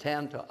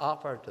intend to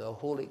offer to the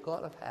holy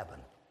God of heaven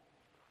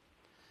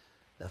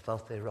the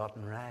filthy,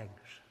 rotten rags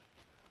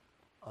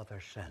of their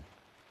sin.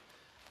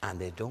 And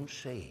they don't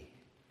see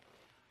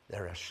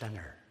they're a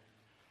sinner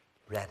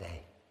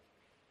ready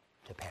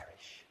to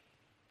perish.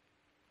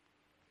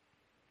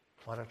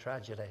 What a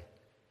tragedy.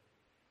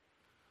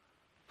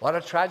 What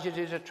a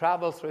tragedy to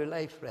travel through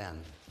life,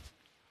 friend,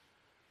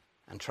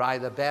 and try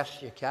the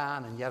best you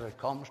can, and yet it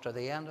comes to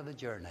the end of the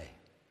journey.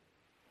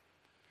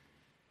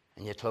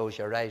 And you close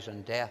your eyes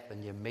in death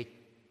and you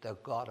meet the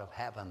God of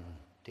heaven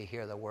to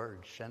hear the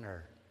word,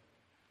 sinner,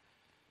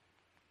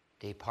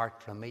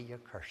 depart from me, you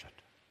cursed.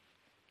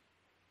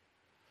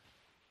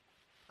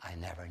 I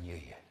never knew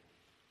you.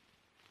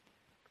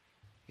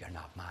 You're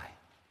not mine.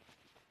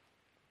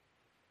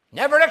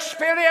 Never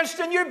experienced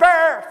a new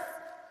birth.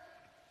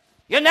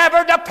 You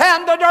never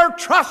depended or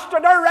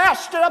trusted or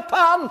rested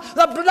upon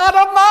the blood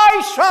of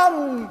my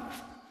Son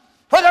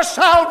for the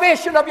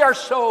salvation of your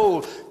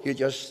soul. You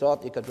just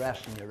thought you could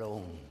rest on your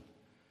own.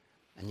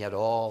 And yet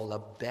all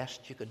the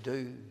best you could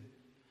do,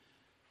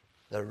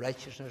 the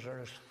righteousness are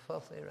as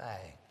filthy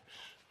rags.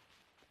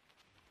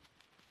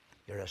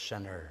 You're a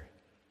sinner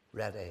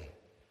ready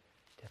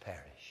to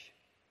perish.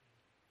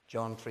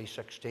 John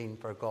 3:16,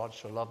 for God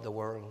so loved the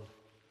world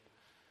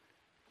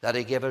that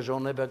he gave his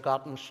only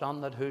begotten Son,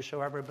 that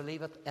whosoever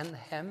believeth in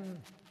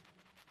him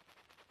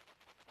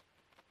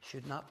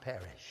should not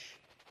perish,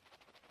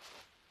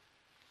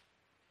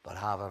 but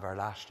have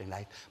everlasting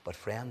life. But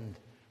friend,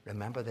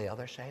 remember the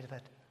other side of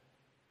it.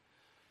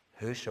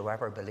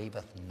 Whosoever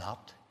believeth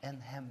not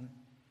in him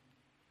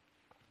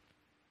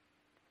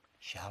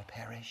shall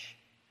perish.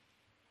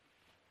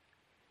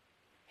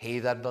 He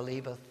that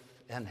believeth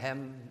in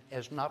him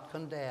is not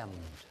condemned,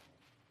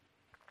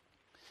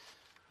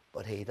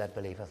 but he that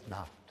believeth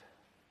not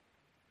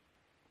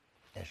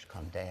is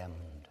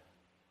condemned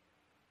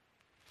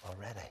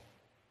already.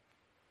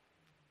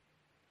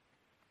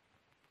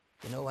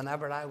 You know,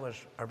 whenever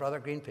our brother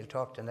Greenfield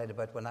talked tonight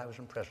about when I was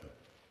in prison.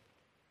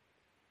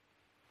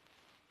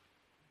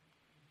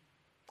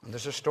 And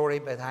there's a story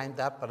behind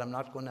that, but I'm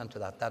not going into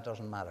that. That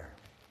doesn't matter.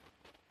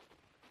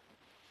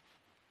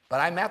 But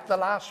I met the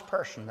last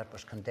person that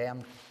was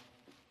condemned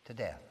to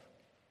death.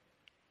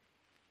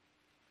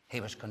 He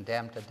was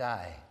condemned to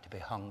die, to be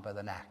hung by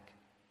the neck.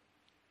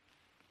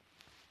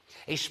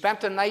 He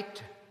spent a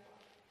night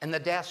in the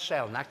death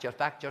cell. In actual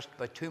fact, just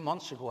about 2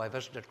 months ago, I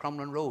visited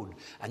Crumlin Road,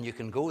 and you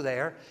can go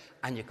there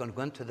and you can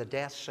go into the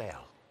death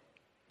cell.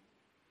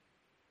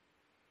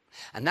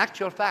 In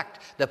actual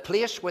fact, the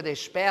place where they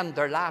spend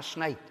their last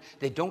night,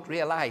 they don't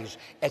realize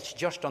it's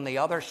just on the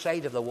other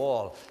side of the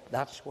wall.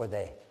 That's where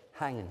they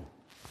hang.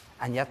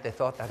 And yet they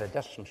thought they had a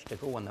distance to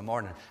go in the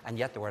morning, and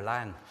yet they were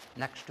lying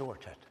next door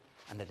to it,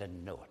 and they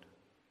didn't know it.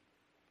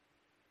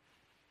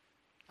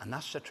 And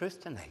that's the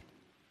truth tonight.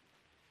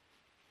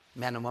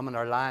 Men and women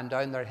are lying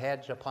down their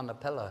heads upon a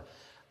pillow,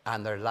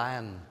 and they're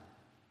lying,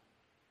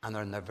 and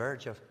they're on the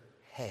verge of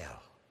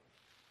hell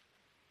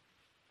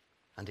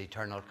and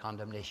eternal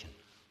condemnation,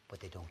 but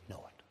they don't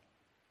know it.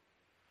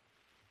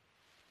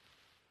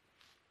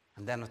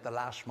 And then at the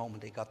last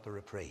moment, he got the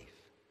reprieve.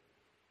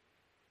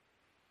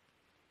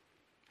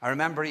 I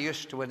remember he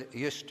used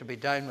to be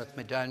down with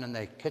me down in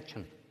the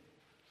kitchen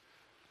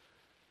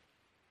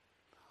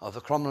of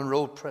the Crumlin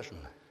Road prison.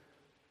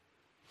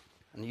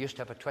 And he used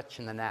to have a twitch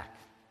in the neck.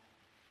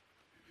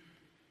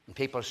 And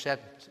people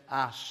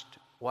asked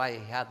why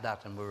he had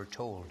that, and we were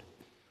told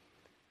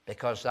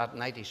because that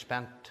night he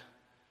spent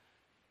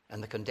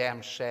in the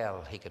condemned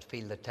cell, he could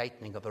feel the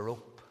tightening of a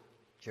rope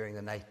during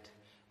the night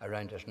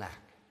around his neck.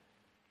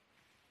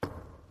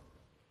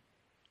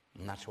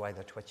 And that's why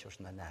the twitch was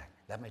in the neck.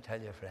 Let me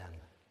tell you, friend,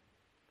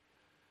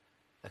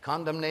 the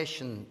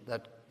condemnation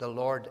that the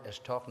Lord is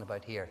talking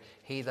about here,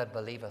 he that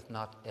believeth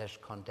not is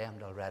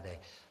condemned already.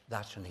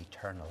 That's an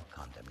eternal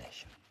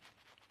condemnation.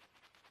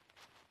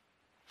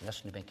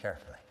 Listen to me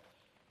carefully.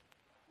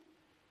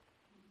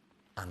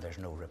 And there's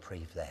no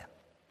reprieve then.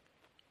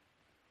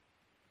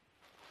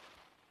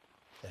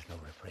 There's no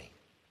reprieve.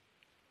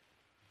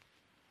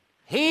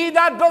 He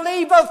that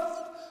believeth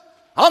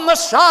on the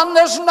Son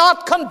is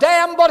not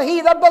condemned, but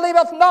he that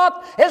believeth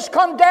not is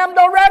condemned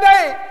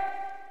already.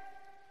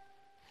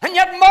 And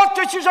yet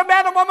multitudes of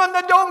men and women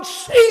that don't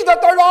see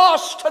that they're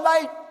lost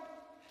tonight.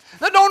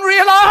 They don't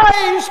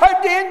realize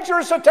how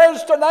dangerous it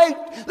is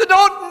tonight. They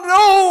don't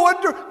know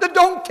and they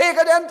don't take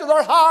it into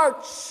their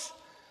hearts.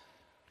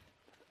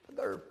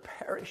 They're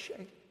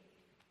perishing.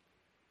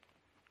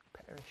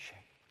 Perishing.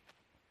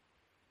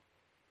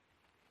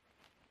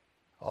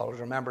 I always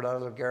remember that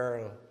little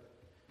girl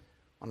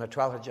on the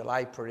 12th of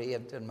July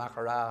parade in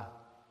Mackara.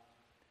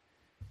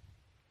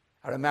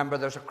 I remember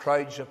there's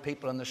crowds of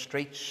people in the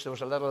streets. There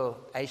was a little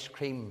ice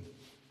cream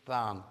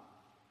van.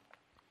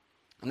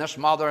 And this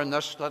mother and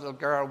this little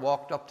girl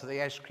walked up to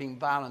the ice cream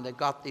van, and they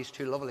got these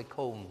two lovely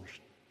cones.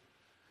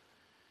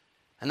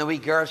 And the wee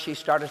girl, she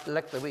started to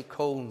lick the wee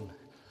cone.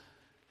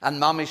 And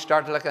Mommy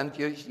started looking,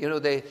 you know,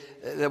 they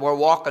were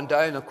walking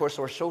down. Of course,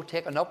 they were so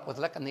taken up with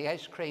licking the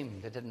ice cream,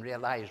 they didn't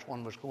realize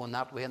one was going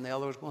that way and the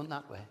other was going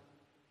that way.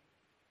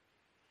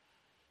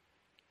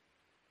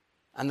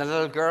 And the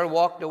little girl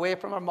walked away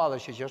from her mother.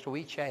 She's just a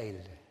wee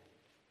child.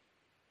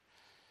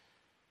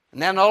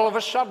 And then all of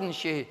a sudden,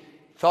 she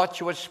thought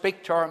she would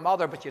speak to her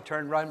mother, but you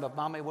turned round, but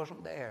Mommy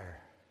wasn't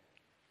there.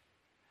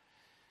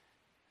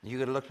 You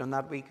could have looked on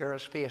that wee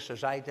girl's face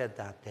as I did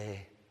that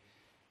day.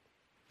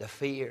 The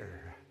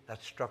fear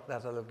that struck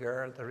that little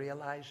girl, the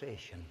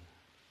realization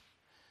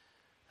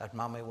that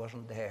Mommy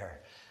wasn't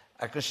there.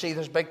 I could see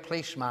this big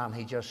policeman.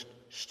 He just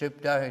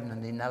stooped down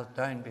and he knelt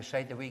down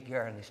beside the wee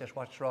girl and he says,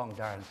 "What's wrong,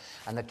 darling?"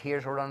 And the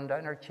tears were running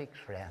down her cheeks,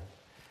 friend.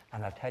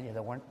 And I tell you, they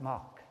weren't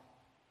mock.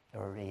 They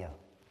were real.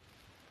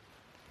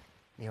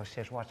 He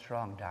says, "What's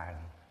wrong,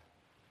 darling?"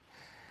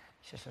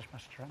 She says,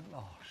 "Mister, I'm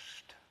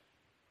lost.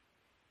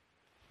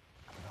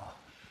 I'm lost."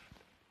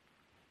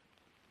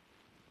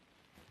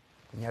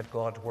 And yet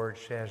God's word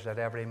says that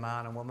every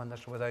man and woman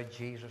that's without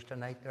Jesus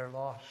tonight, they're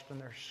lost in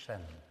their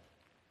sin.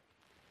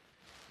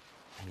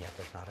 And yet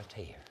there's not a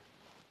tear.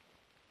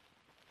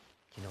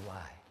 Do you know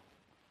why?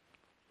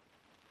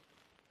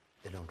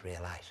 They don't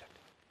realize it.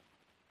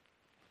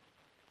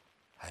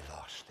 How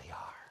lost they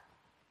are.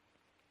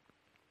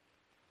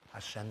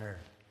 A sinner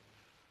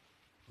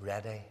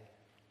ready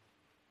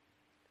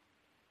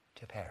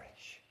to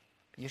perish.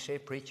 You say,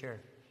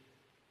 "Preacher,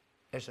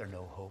 is there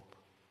no hope?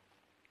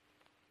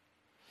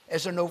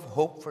 Is there no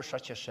hope for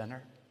such a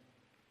sinner?"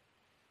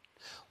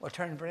 Well,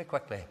 turn very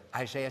quickly.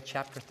 Isaiah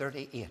chapter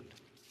 38.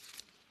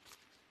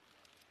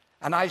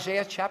 And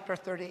Isaiah chapter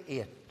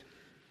 38,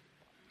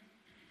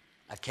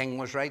 a king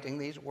was writing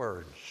these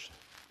words,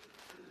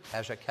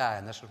 Hezekiah,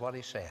 and this is what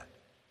he said.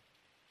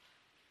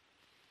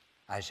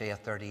 Isaiah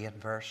 38,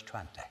 verse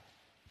 20.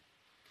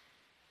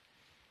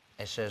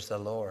 It says, "The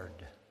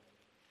Lord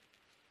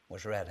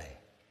was ready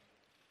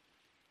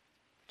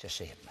to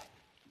save me."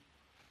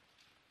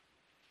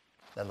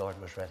 The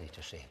Lord was ready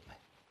to save me.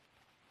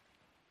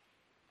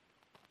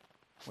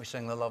 We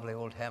sing the lovely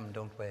old hymn,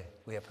 don't we?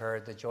 We have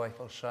heard the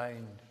joyful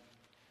sound.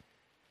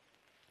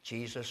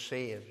 Jesus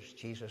saves,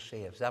 Jesus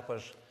saves.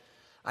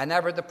 I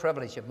never had the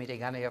privilege of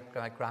meeting any of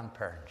my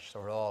grandparents. They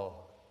were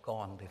all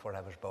gone before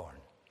I was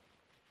born.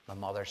 My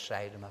mother's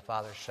side and my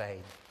father's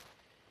side.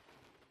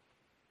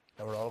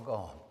 They were all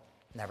gone.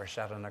 Never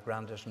sat on a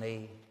granddad's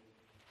knee.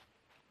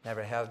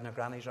 Never held in a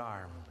granny's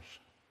arms.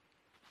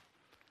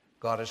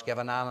 God has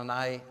given Anne and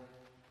I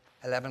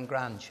 11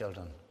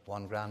 grandchildren,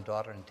 1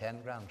 granddaughter and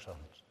 10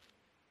 grandsons.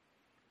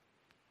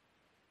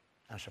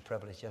 That's a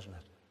privilege, isn't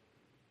it?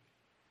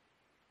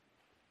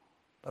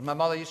 But my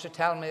mother used to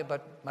tell me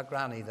about my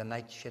granny the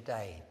night she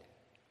died.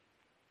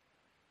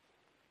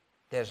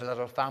 There's a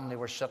little family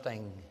were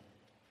sitting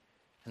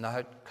in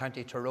the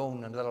County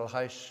Tyrone in a little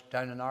house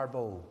down in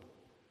Arboe.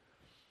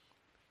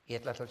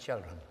 8 little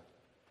children.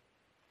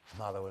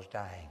 Mother was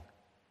dying,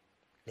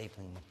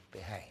 leaving them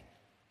behind.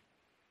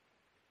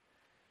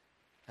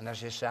 And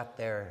as they sat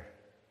there,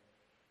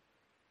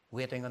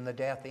 waiting on the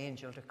death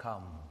angel to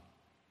come,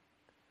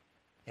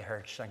 they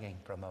heard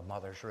singing from a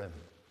mother's room.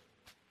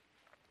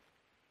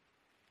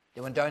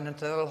 They went down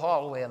into the little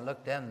hallway and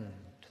looked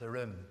into the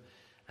room.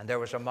 And there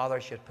was a mother.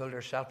 She had pulled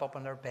herself up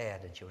on her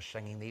bed and she was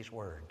singing these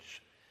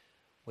words.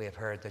 "We have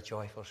heard the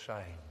joyful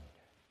sound.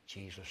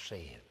 Jesus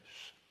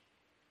saves.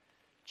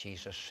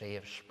 Jesus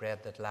saves.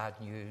 Spread that glad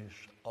news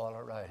all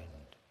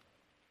around.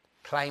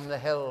 Climb the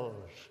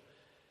hills.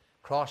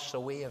 Cross the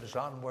waves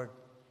onward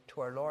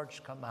to our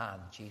Lord's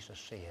command. Jesus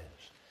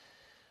saves."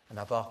 And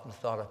I've often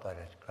thought about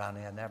it.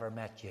 Granny, I never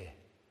met you.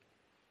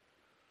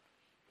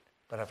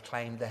 But I've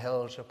climbed the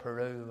hills of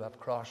Peru. I've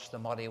crossed the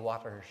muddy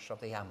waters of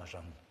the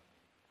Amazon.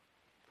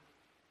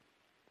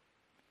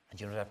 And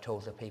you know what I've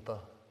told the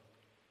people?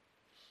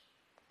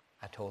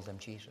 I told them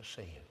Jesus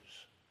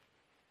saves.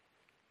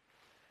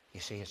 You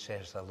see, it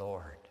says the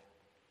Lord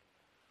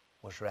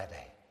was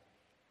ready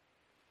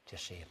to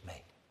save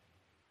me.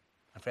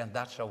 And friend,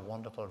 that's a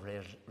wonderful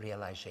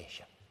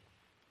realization.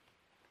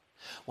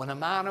 When a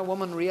man or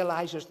woman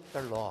realizes that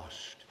they're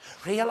lost,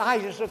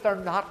 realizes that they're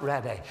not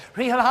ready,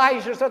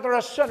 realizes that they're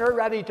a sinner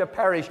ready to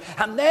perish,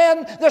 and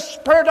then the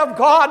Spirit of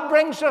God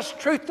brings this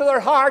truth to their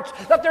hearts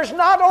that there's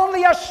not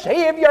only a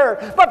Savior,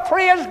 but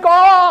praise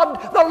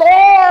God, the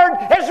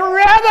Lord is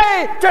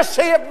ready to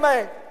save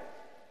me.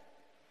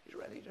 He's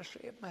ready to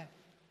save me.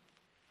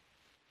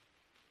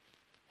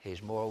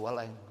 He's more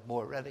willing,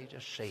 more ready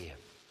to save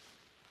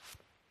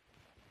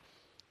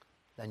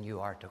than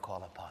you are to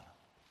call upon him.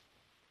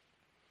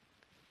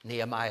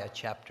 Nehemiah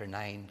chapter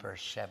 9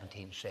 verse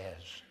 17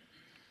 says,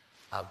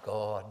 "A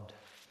God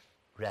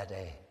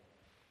ready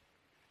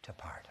to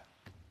pardon."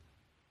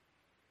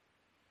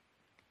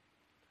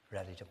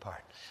 Ready to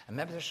pardon. And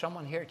maybe there's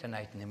someone here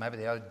tonight, and maybe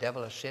the old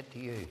devil has said to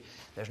you,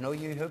 "There's no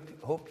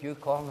hope you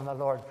calling on the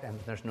Lord, friend.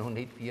 There's no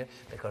need for you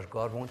because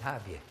God won't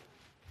have you."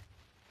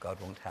 God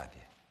won't have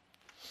you.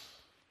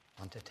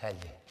 I want to tell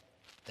you,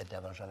 the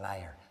devil's a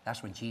liar.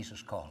 That's what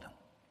Jesus called him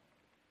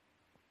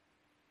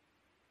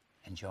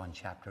in John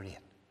chapter 8.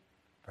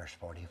 Verse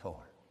 44.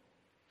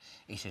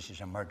 He says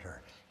he's a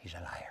murderer. He's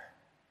a liar.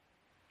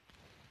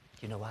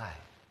 Do you know why?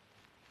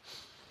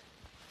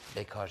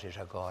 Because he's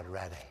a God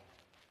ready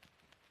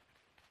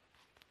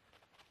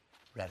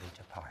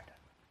to pardon.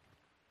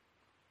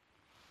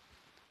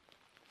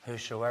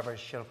 Whosoever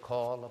shall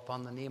call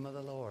upon the name of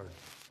the Lord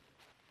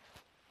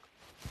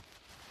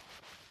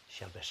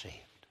shall be saved.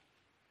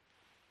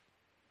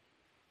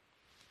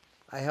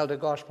 I held a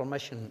gospel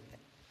mission.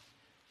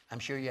 I'm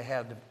sure you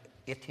held the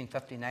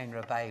 1859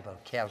 revival,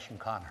 Kells and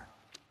Connor.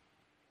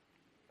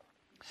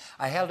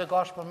 I held a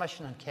gospel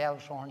mission in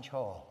Kells Orange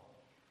Hall.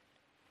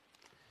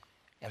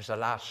 It was the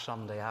last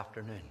Sunday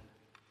afternoon.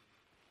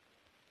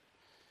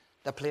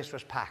 The place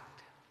was packed.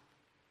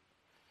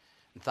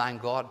 And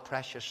thank God,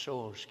 precious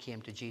souls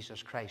came to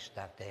Jesus Christ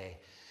that day.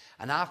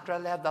 And after I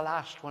led the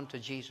last one to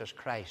Jesus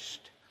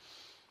Christ,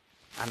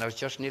 and I was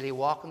just nearly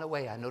walking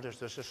away, I noticed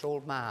there was this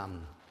old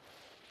man,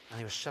 and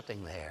he was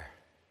sitting there.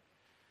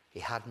 He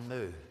hadn't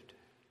moved.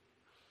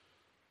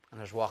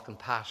 And I was walking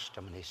past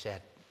him, and he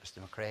said, Mr.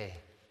 McRae,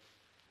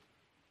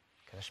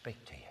 can I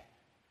speak to you?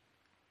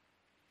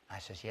 I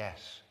says,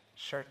 yes,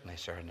 certainly,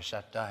 sir. And I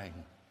sat down.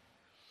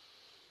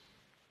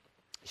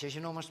 He says,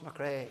 you know, Mr.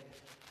 McRae,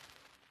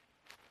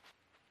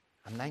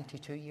 I'm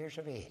 92 years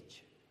of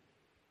age.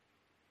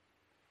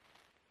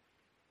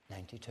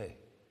 92.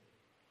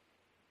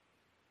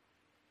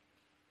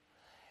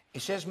 He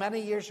says, many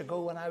years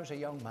ago when I was a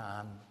young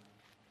man,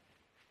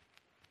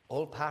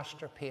 old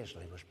Pastor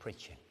Paisley was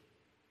preaching.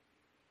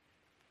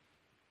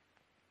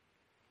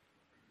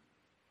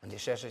 And he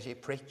says, as he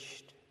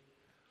preached,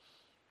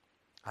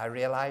 I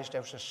realized I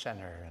was a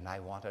sinner and I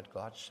wanted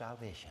God's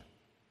salvation.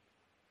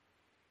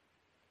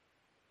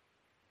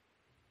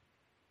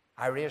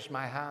 I raised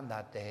my hand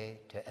that day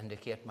to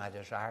indicate my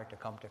desire to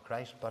come to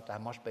Christ, but I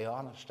must be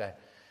honest,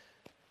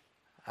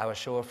 I was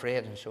so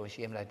afraid and so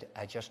ashamed,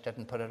 I just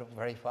didn't put it up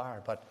very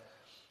far,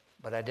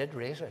 but I did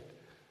raise it.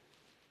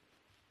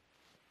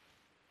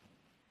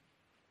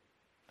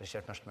 But he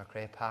said, Mr.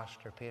 McRae,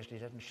 Pastor Paisley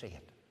didn't see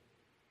it.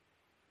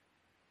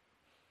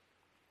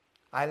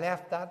 I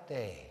left that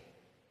day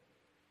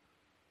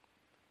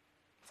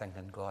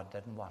thinking God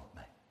didn't want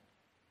me.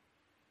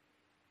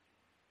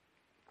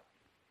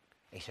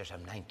 He says,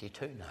 I'm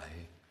 92 now.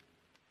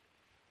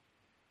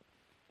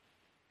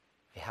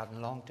 He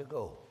hadn't long to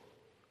go.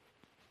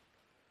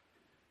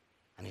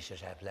 And he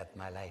says, I've lived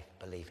my life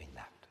believing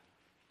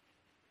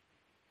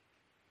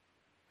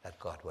that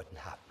God wouldn't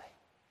have me.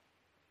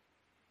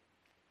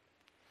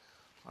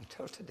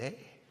 Until today.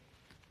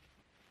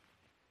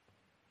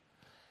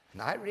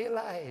 And I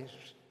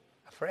realized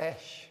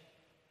afresh,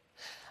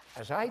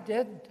 as I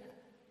did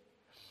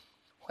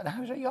when I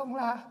was a young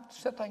lad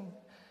sitting in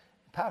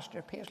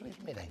Pastor Paisley's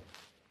meeting,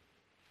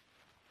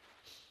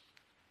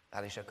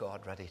 that is a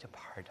God ready to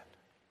pardon.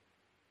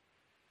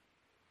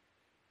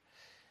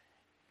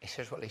 He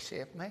says, well, he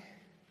saved me.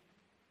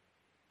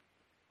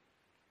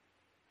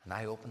 And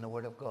I opened the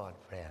Word of God,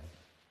 friend,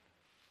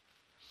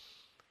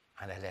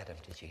 and I led him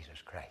to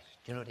Jesus Christ.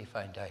 Do you know what he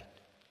found out?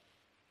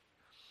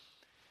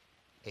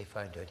 He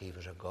found out he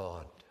was a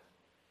God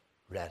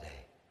ready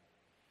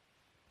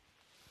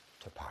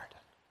to pardon.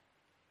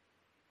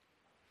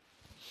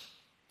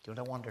 Do you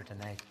know what I wonder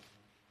tonight?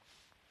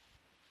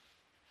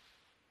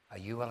 Are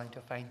you willing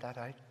to find that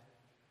out?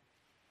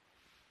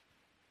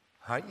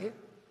 Aren't you?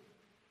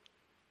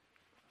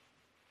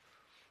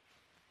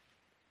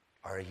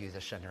 Or are you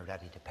the sinner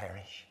ready to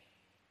perish?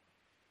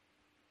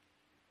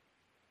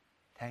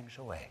 Time's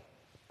away.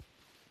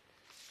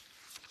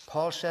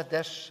 Paul said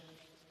this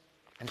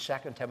in 2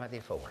 Timothy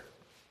 4.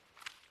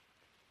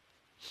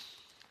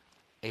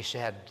 He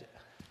said,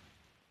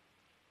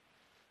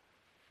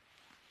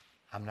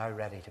 I'm now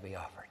ready to be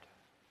offered.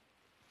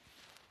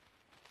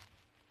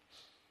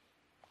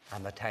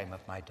 And the time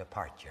of my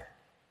departure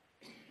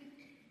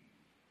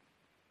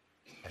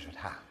is at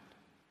hand.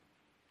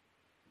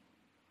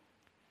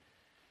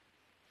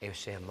 He was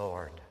saying,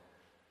 Lord,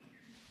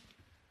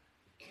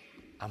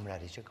 I'm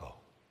ready to go.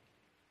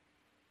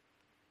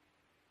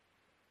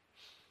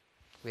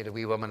 We had a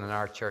wee woman in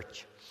our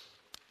church.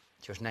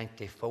 She was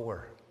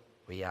 94,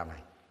 Rihanna.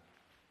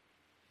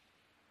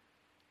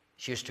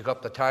 She used to go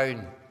up the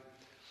town.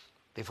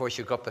 Before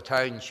she would go up the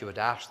town, she would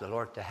ask the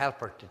Lord to help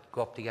her to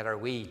go up to get her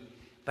wee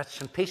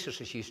bits and pieces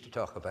that she used to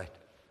talk about.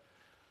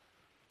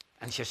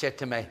 And she said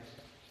to me,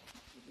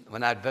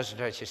 when I'd visit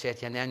her, she said,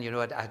 and then, you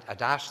know,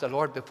 I'd ask the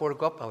Lord before I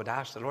go up, I would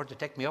ask the Lord to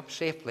take me up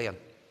safely. And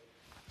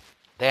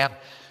then,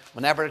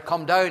 whenever I'd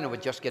come down, I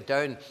would just get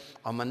down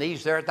on my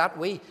knees there at that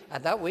wee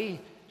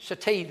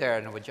settee there,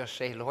 and I would just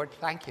say, Lord,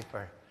 thank you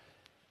for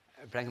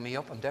bringing me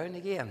up and down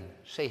again.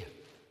 See.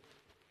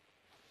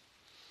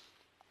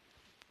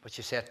 But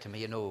she said to me,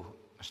 you know,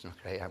 Mr.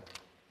 McRae, I'm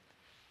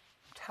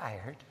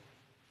tired.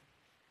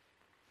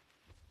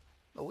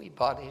 My wee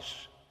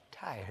body's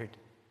tired.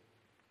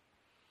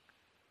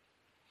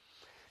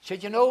 She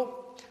said, you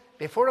know,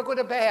 before I go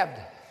to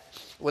bed,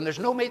 when there's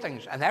no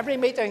meetings, and every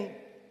meeting,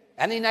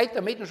 any night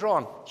the meetings are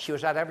on, she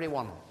was at every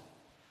one.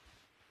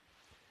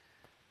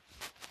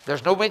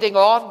 There's no meeting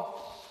on,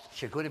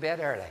 she'd go to bed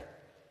early.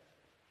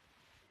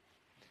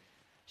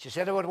 She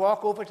said, I would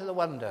walk over to the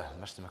window,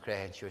 Mr.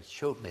 McRae, and she would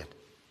show me it.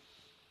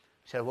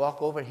 She said, I'd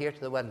walk over here to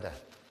the window.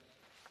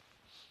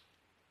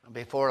 And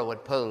before I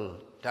would pull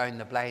down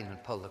the blind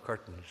and pull the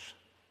curtains,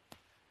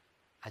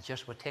 I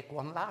just would take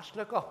one last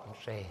look up and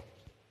say,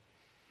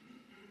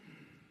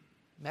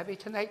 maybe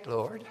tonight,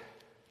 Lord.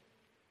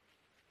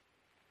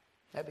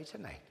 Maybe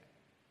tonight.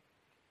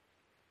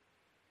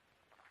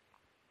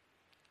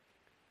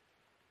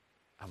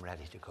 I'm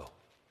ready to go.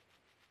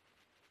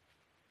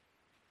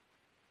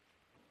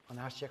 I want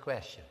to ask you a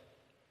question.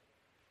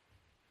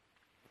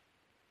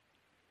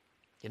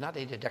 You not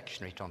need a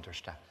dictionary to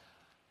understand.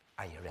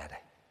 Are you ready?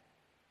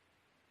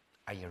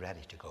 Are you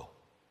ready to go?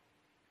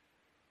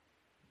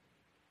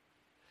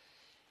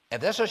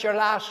 If this is your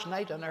last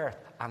night on earth,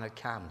 and it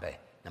can be,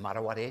 no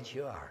matter what age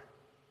you are,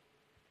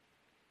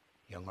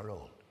 young or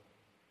old,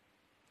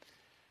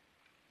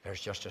 there's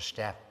just a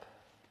step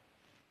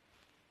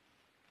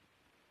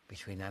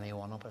between any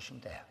one of us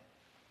and death.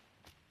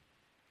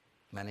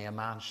 Many a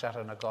man sat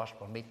in a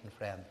gospel meeting,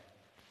 friend,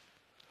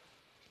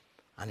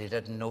 and he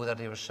didn't know that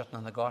he was sitting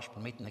in the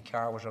gospel meeting. The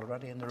car was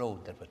already in the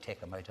road that would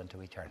take him out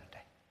into eternity.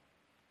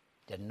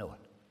 Didn't know it.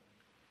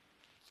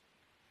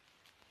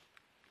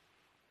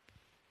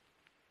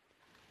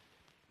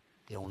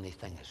 The only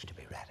thing is to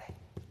be ready.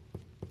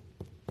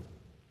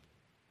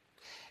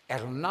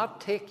 It'll not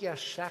take you a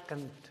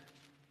second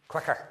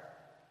quicker.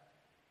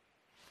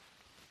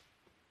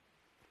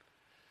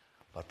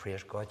 But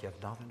praise God, you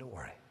have nothing to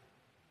worry.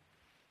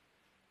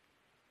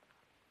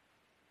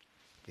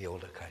 The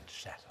old account's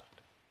settled.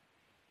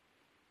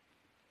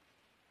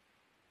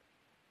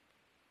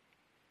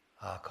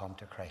 Come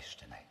to Christ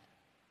tonight.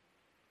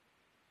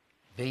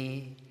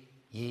 Be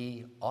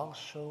ye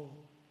also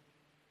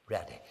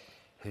ready.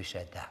 Who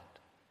said that?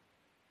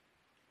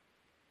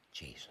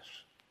 Jesus.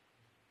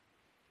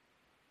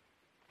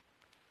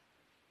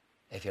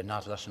 If you're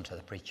not listening to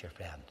the preacher,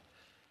 friend,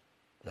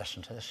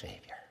 listen to the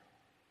Savior.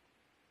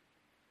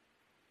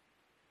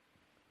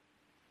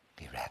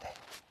 Be ready.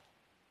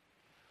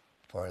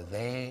 For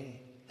they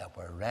that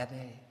were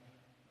ready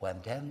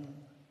went in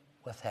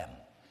with him.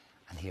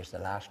 And here's the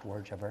last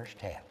words of verse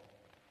 10.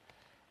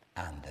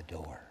 And the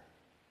door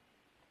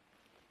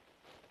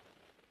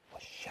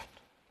was shut.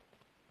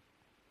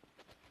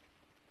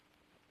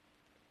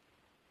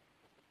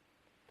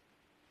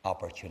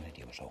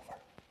 Opportunity was over.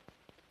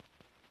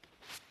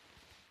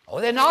 Oh,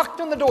 they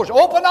knocked on the doors.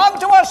 Open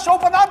unto us,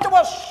 open unto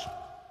us.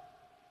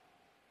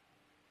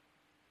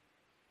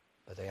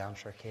 But the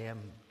answer came,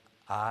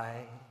 I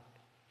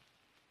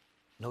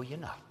know you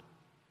not.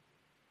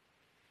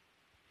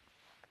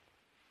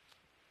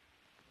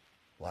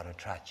 What a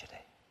tragedy.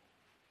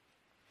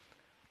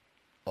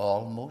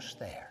 Almost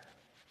there,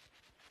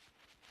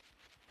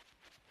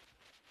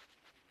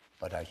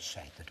 but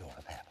outside the door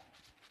of heaven.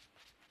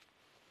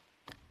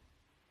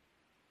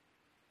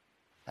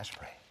 Let's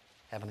pray.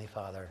 Heavenly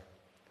Father,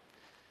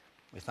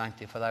 we thank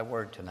thee for thy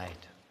word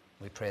tonight.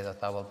 We pray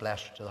that thou wilt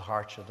bless it to the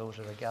hearts of those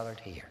that are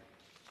gathered here.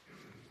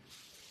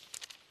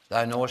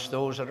 Thou knowest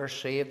those that are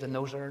saved and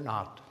those that are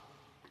not,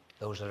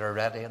 those that are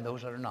ready and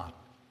those that are not.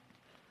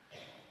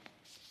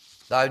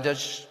 Thou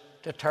didst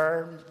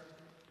determine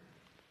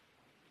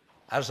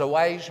as the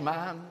wise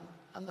man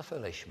and the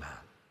foolish man,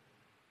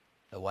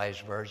 the wise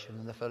virgin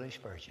and the foolish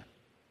virgin.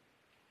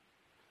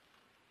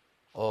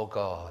 O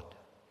God,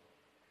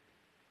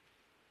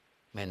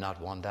 may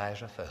not one die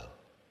as a fool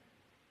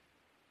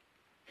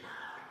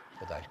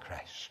without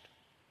Christ.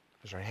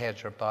 As our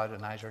heads are bowed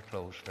and eyes are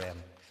closed, friend,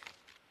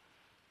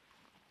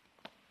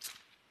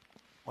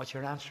 what's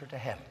your answer to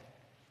him?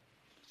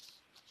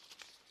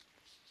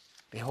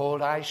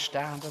 Behold, I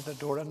stand at the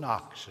door and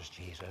knock, says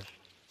Jesus.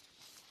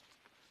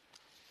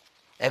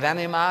 If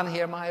any man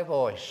hear my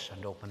voice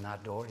and open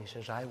that door, he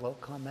says, I will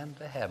come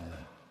into him,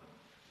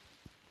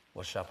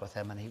 will sup with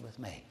him and he with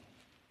me.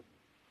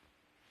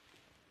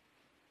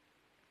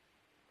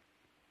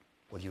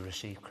 Will you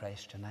receive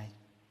Christ tonight?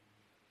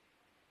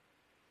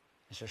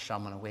 Is there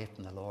someone away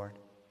from the Lord?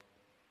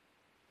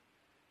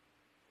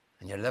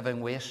 And you're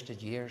living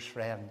wasted years,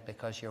 friend,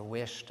 because you're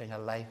wasting a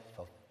life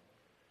of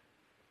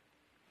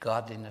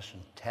godliness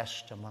and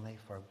testimony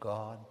for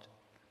God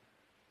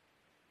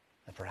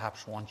that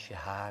perhaps once you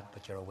had,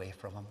 but you're away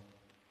from him.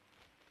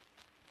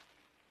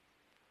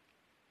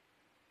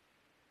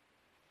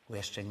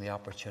 Wasting the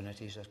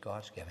opportunities that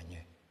God's given you.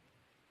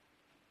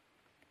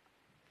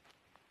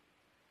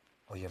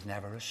 Or you've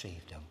never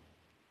received him.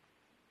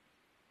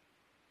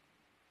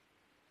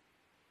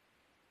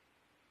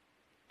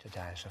 To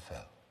die as a fool.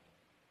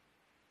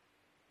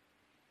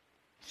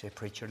 Say,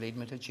 preacher, lead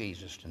me to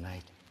Jesus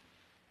tonight.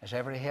 As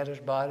every head is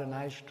bowed and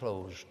eyes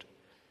closed,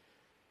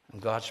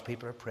 and God's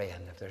people are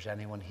praying, if there's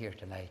anyone here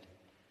tonight,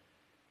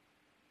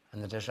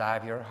 and the desire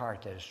of your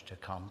heart is to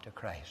come to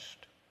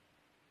Christ,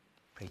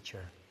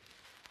 preacher,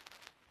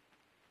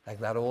 like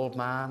that old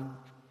man,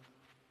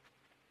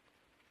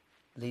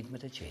 lead me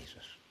to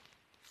Jesus.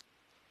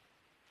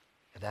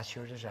 If that's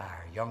your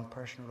desire, young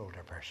person or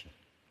older person,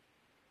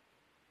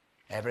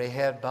 Every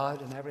head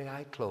bowed and every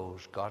eye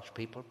closed, God's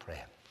people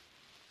praying.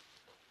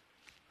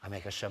 I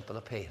make a simple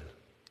appeal.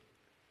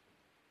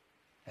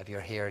 If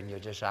you're here and you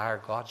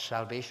desire God's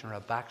salvation, or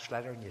a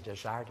backslider and you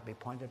desire to be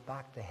pointed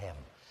back to Him,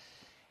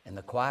 in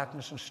the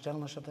quietness and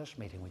stillness of this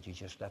meeting, would you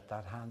just lift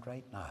that hand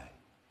right now?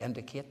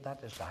 Indicate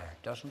that desire.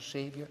 It doesn't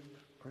save you,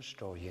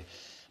 restore you,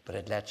 but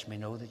it lets me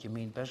know that you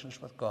mean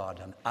business with God.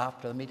 And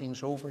after the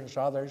meeting's over, as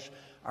others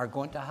are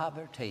going to have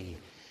their tea,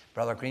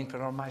 Brother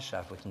Greenfield or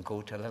myself, we can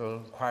go to a little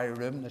inquiry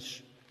room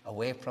that's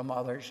away from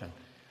others and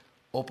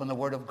open the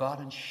Word of God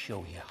and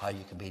show you how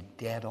you can be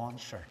dead on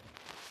certain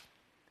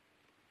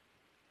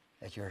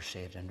that you're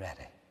saved and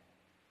ready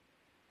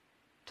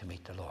to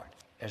meet the Lord.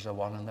 Is the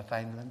one in the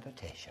final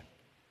invitation.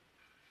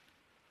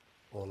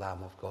 O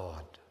Lamb of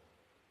God,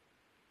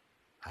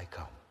 I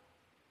come.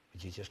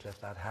 Would you just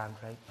lift that hand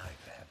right now,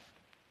 friend?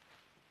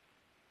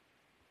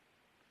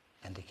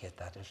 Indicate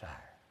that desire.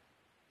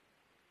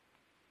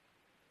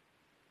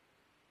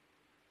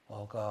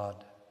 Oh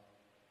God,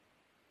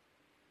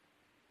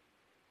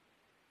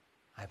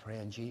 I pray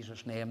in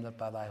Jesus' name that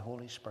by thy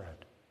Holy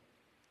Spirit,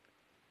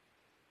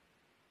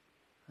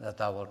 that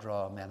thou wilt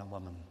draw men and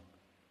women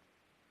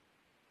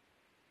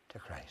to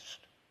Christ.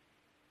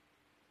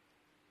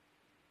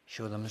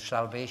 Show them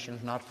salvation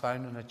is not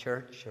found in a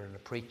church or in a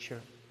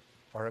preacher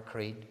or a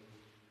creed,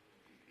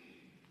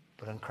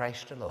 but in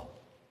Christ alone.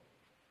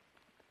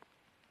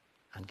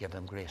 And give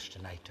them grace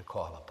tonight to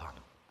call upon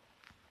Him.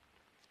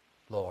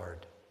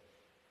 Lord,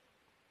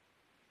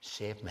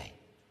 save me.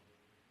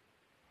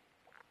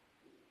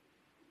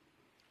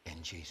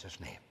 In Jesus'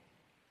 name.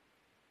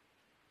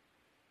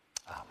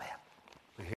 Amen.